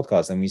onto this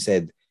podcast and we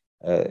said,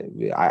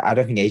 I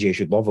don't think AJ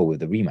should bother with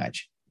the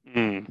rematch.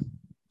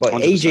 But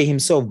 100%. AJ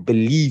himself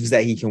believes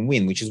that he can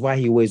win, which is why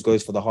he always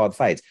goes for the hard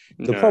fights.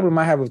 The problem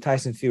I have with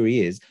Tyson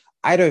Fury is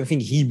I don't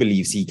think he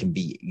believes he can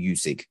beat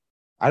Usyk.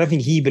 I don't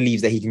think he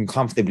believes that he can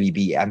comfortably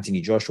beat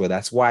Anthony Joshua.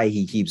 That's why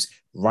he keeps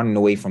running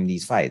away from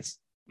these fights.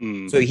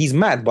 So he's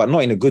mad, but not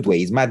in a good way.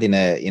 He's mad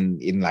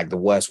in like the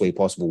worst way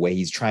possible, where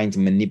he's trying to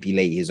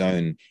manipulate his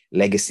own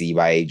legacy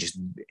by just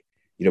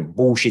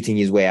bullshitting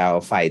his way out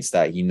of fights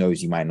that he knows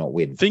he might not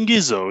win. Thing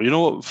is, though, you know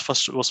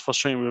what was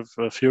frustrating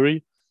with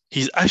Fury?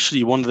 He's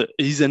actually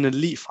he's an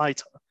elite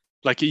fighter.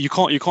 Like you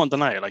can't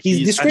deny it. Like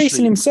he's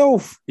disgracing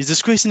himself. He's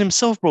disgracing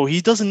himself, bro.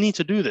 He doesn't need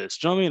to do this.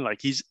 Do you know what I mean?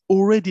 Like he's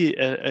already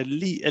an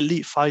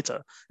elite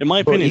fighter. In my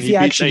opinion, he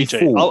beats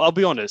AJ. I'll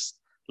be honest.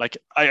 Like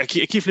I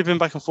keep flipping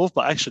back and forth,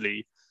 but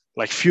actually,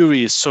 like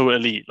Fury is so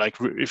elite. Like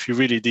if you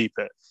really deep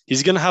it,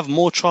 he's gonna have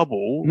more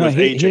trouble with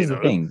AJ. Here's the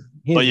thing.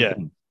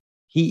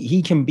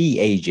 He can beat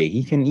AJ.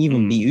 He can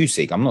even beat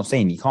Usyk. I'm not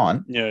saying he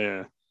can't.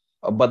 Yeah.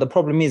 But the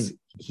problem is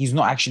he's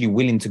not actually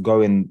willing to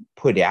go and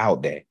put it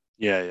out there.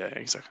 Yeah,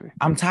 exactly.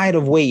 I'm tired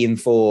of waiting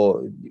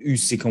for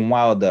Usyk and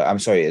Wilder. I'm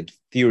sorry,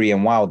 Fury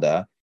and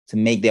Wilder to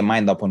make their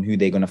mind up on who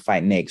they're going to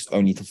fight next,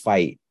 only to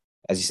fight,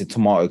 as you said,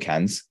 tomato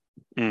cans.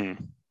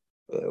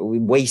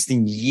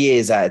 Wasting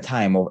years at a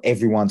time of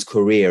everyone's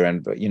career.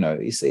 And,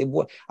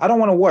 I don't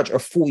want to watch a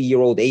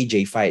 40-year-old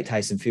AJ fight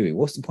Tyson Fury.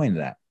 What's the point of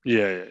that?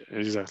 Yeah,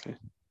 exactly.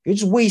 You're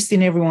just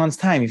wasting everyone's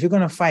time. If you're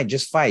going to fight,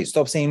 just fight.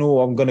 Stop saying, oh,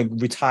 I'm going to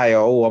retire.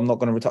 Oh, I'm not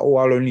going to retire. Oh,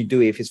 I'll only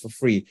do it if it's for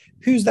free.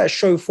 Who's that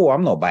show for?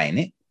 I'm not buying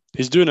it.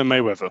 He's doing a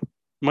Mayweather.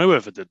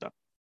 Mayweather did that.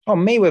 Oh,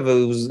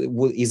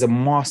 Mayweather is a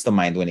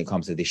mastermind when it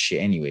comes to this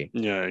shit anyway.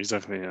 Yeah,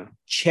 exactly, yeah.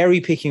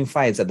 Cherry picking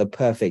fights at the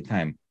perfect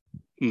time.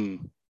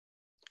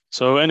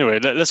 So anyway,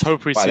 let's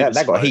hope we see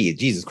that got heated.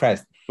 Jesus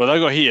Christ. Well, that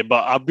got heated,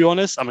 but I'll be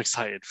honest, I'm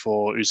excited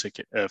for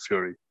Usyk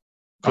Fury.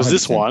 Because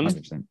this one,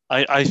 100%.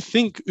 I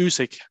think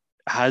Usyk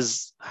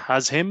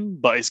has him,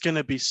 but it's going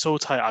to be so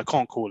tight, I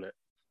can't call it.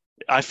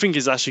 I think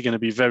it's actually going to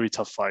be a very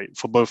tough fight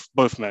for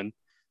both men.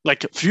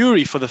 Like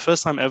Fury, for the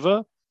first time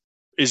ever,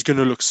 is going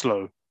to look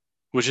slow,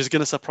 which is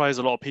going to surprise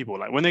a lot of people.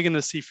 Like when they're going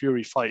to see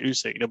Fury fight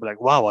Usyk, they'll be like,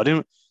 wow,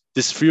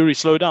 this Fury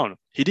slow down.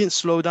 He didn't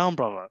slow down,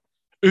 brother.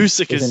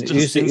 Usyk is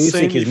just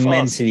insanely Usyk is fast.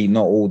 Mentally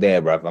not all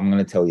there, bruv. I'm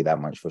going to tell you that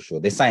much for sure.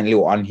 There's something a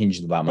little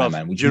unhinged about my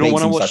man, which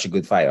makes him such a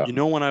good fighter. You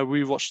know, when I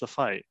rewatched the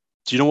fight,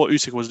 do you know what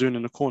Usyk was doing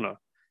in the corner?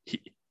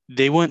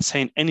 They weren't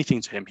saying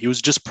anything to him. He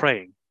was just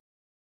praying.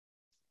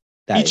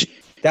 That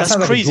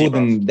sounds crazy, like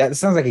Jordan. That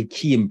sounds like a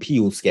Key and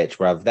Peele sketch,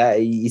 bruv. That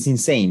is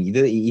insane.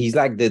 He's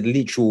like the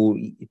literal.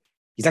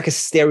 He's like a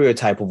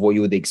stereotype of what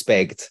you would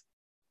expect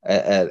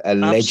a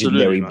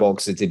legendary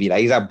boxer to be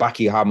like. He's like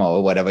Bucky Hammer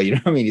or whatever. You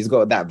know what I mean? He's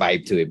got that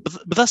vibe to him.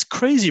 But that's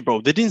crazy,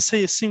 bro. They didn't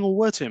say a single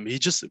word to him. He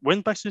just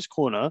went back to his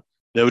corner.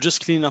 They were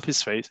just cleaning up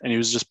his face, and he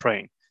was just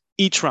praying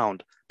each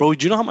round, bro.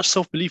 Do you know how much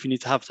self-belief you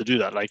need to do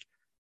that? Like,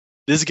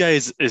 this guy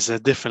is a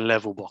different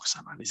level boxer,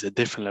 man. He's a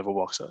different level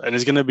boxer. And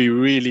it's going to be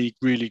really,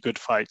 really good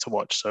fight to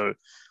watch. So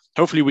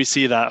hopefully we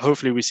see that.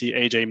 Hopefully we see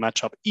AJ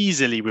match up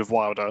easily with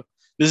Wilder.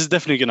 This is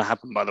definitely going to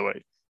happen, by the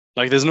way.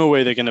 Like, there's no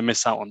way they're going to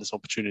miss out on this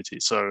opportunity.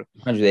 So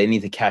they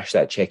need to cash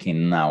that check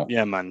in now.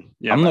 Yeah, man.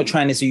 I'm not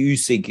trying to see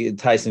Usyk,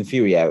 Tyson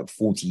Fury at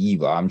 40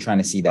 either. I'm trying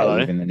to see that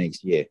within the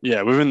next year.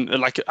 Yeah, within,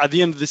 like, at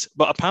the end of this.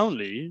 But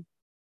apparently,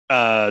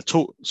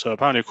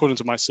 according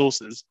to my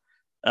sources,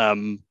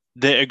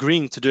 they're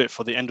agreeing to do it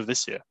for the end of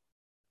this year.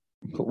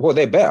 Well,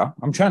 they're better.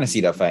 I'm trying to see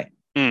that fight.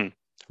 But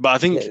I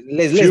think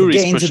let's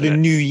get into the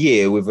new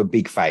year with a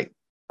big fight.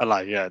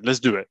 Let's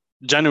do it.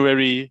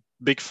 January,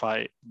 big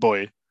fight,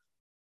 boy.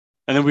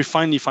 And then we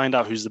finally find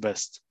out who's the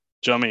best.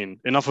 Do you know what I mean?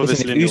 Enough of this.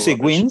 If Usyk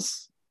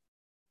wins,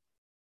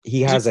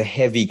 he has a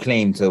heavy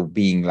claim to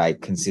being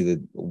like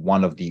considered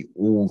one of the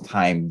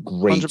all-time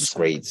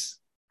greats.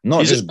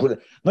 Not just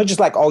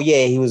like, oh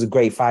yeah, he was a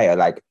great fighter.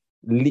 Like,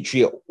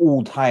 literally an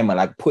all-timer,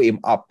 like put him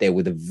up there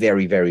with the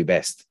very, very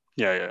best.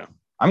 Yeah.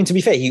 I mean, to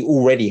be fair, he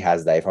already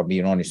has that, if I'm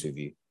being honest with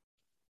you.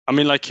 I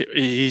mean, like,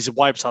 he's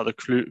wiped out the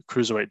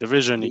cruiserweight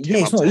division.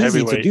 It's not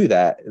easy to do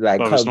that.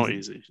 Like, it's not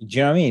easy. Do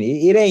you know what I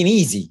mean? It ain't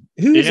easy.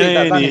 Who's it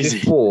that done it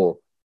before?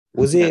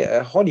 Was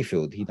it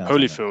Holyfield? He done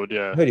something. Holyfield,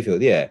 yeah.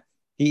 Holyfield, yeah.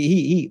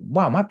 He.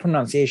 Wow, my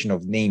pronunciation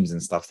of names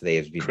and stuff today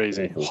has been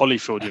Crazy. awful.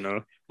 Holyfield, you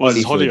know. Was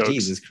it Holyfield, Hollyoaks?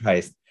 Jesus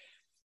Christ.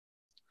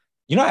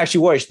 You know, I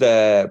actually watched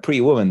the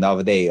Pretty Woman the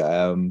other day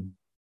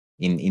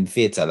in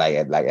theatre, like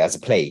as a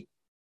play.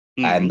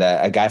 And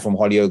a guy from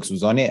Hollyoaks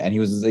was on it, and he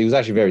was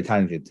actually very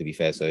talented, to be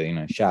fair. So, you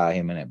know, shout out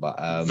him in it.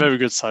 But very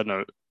good side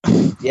note.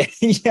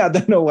 yeah, I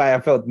don't know why I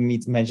felt the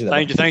need to mention that.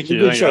 Thank you.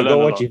 It's a good show. Go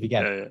watch it if you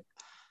can. Yeah.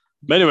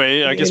 But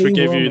anyway, I guess we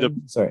gave you the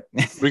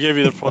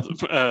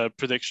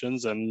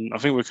predictions, and I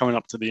think we're coming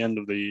up to the end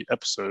of the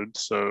episode.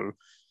 So,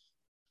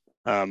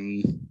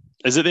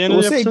 is it the end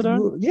of the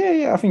episode?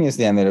 Yeah, I think it's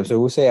the end of the episode.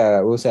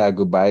 We'll say our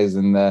goodbyes,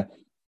 and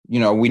you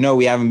know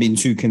we haven't been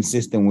too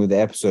consistent with the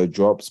episode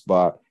drops,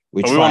 but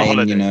we're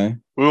trying. You know,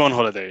 we're on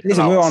holiday.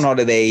 Listen, we're on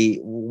holiday.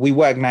 We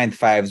work 9 to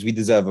 5s. We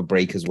deserve a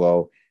break as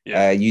well.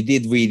 Yeah. You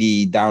did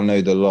really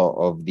download a lot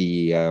of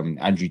the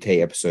Andrew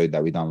Tate episode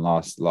that we done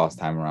last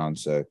time around,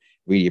 so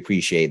really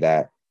appreciate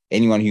that.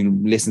 Anyone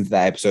who listened to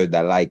that episode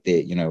that liked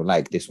it, you know,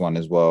 like this one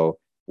as well,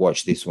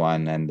 watch this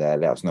one and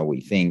let us know what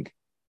you think.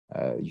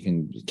 You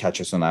can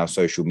catch us on our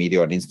social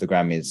media. On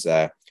Instagram is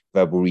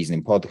Verbal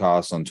Reasoning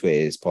Podcast. On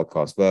Twitter is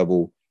Podcast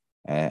Verbal.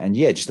 And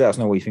yeah, just let us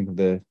know what you think of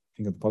the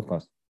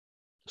podcast.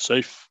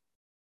 Safe.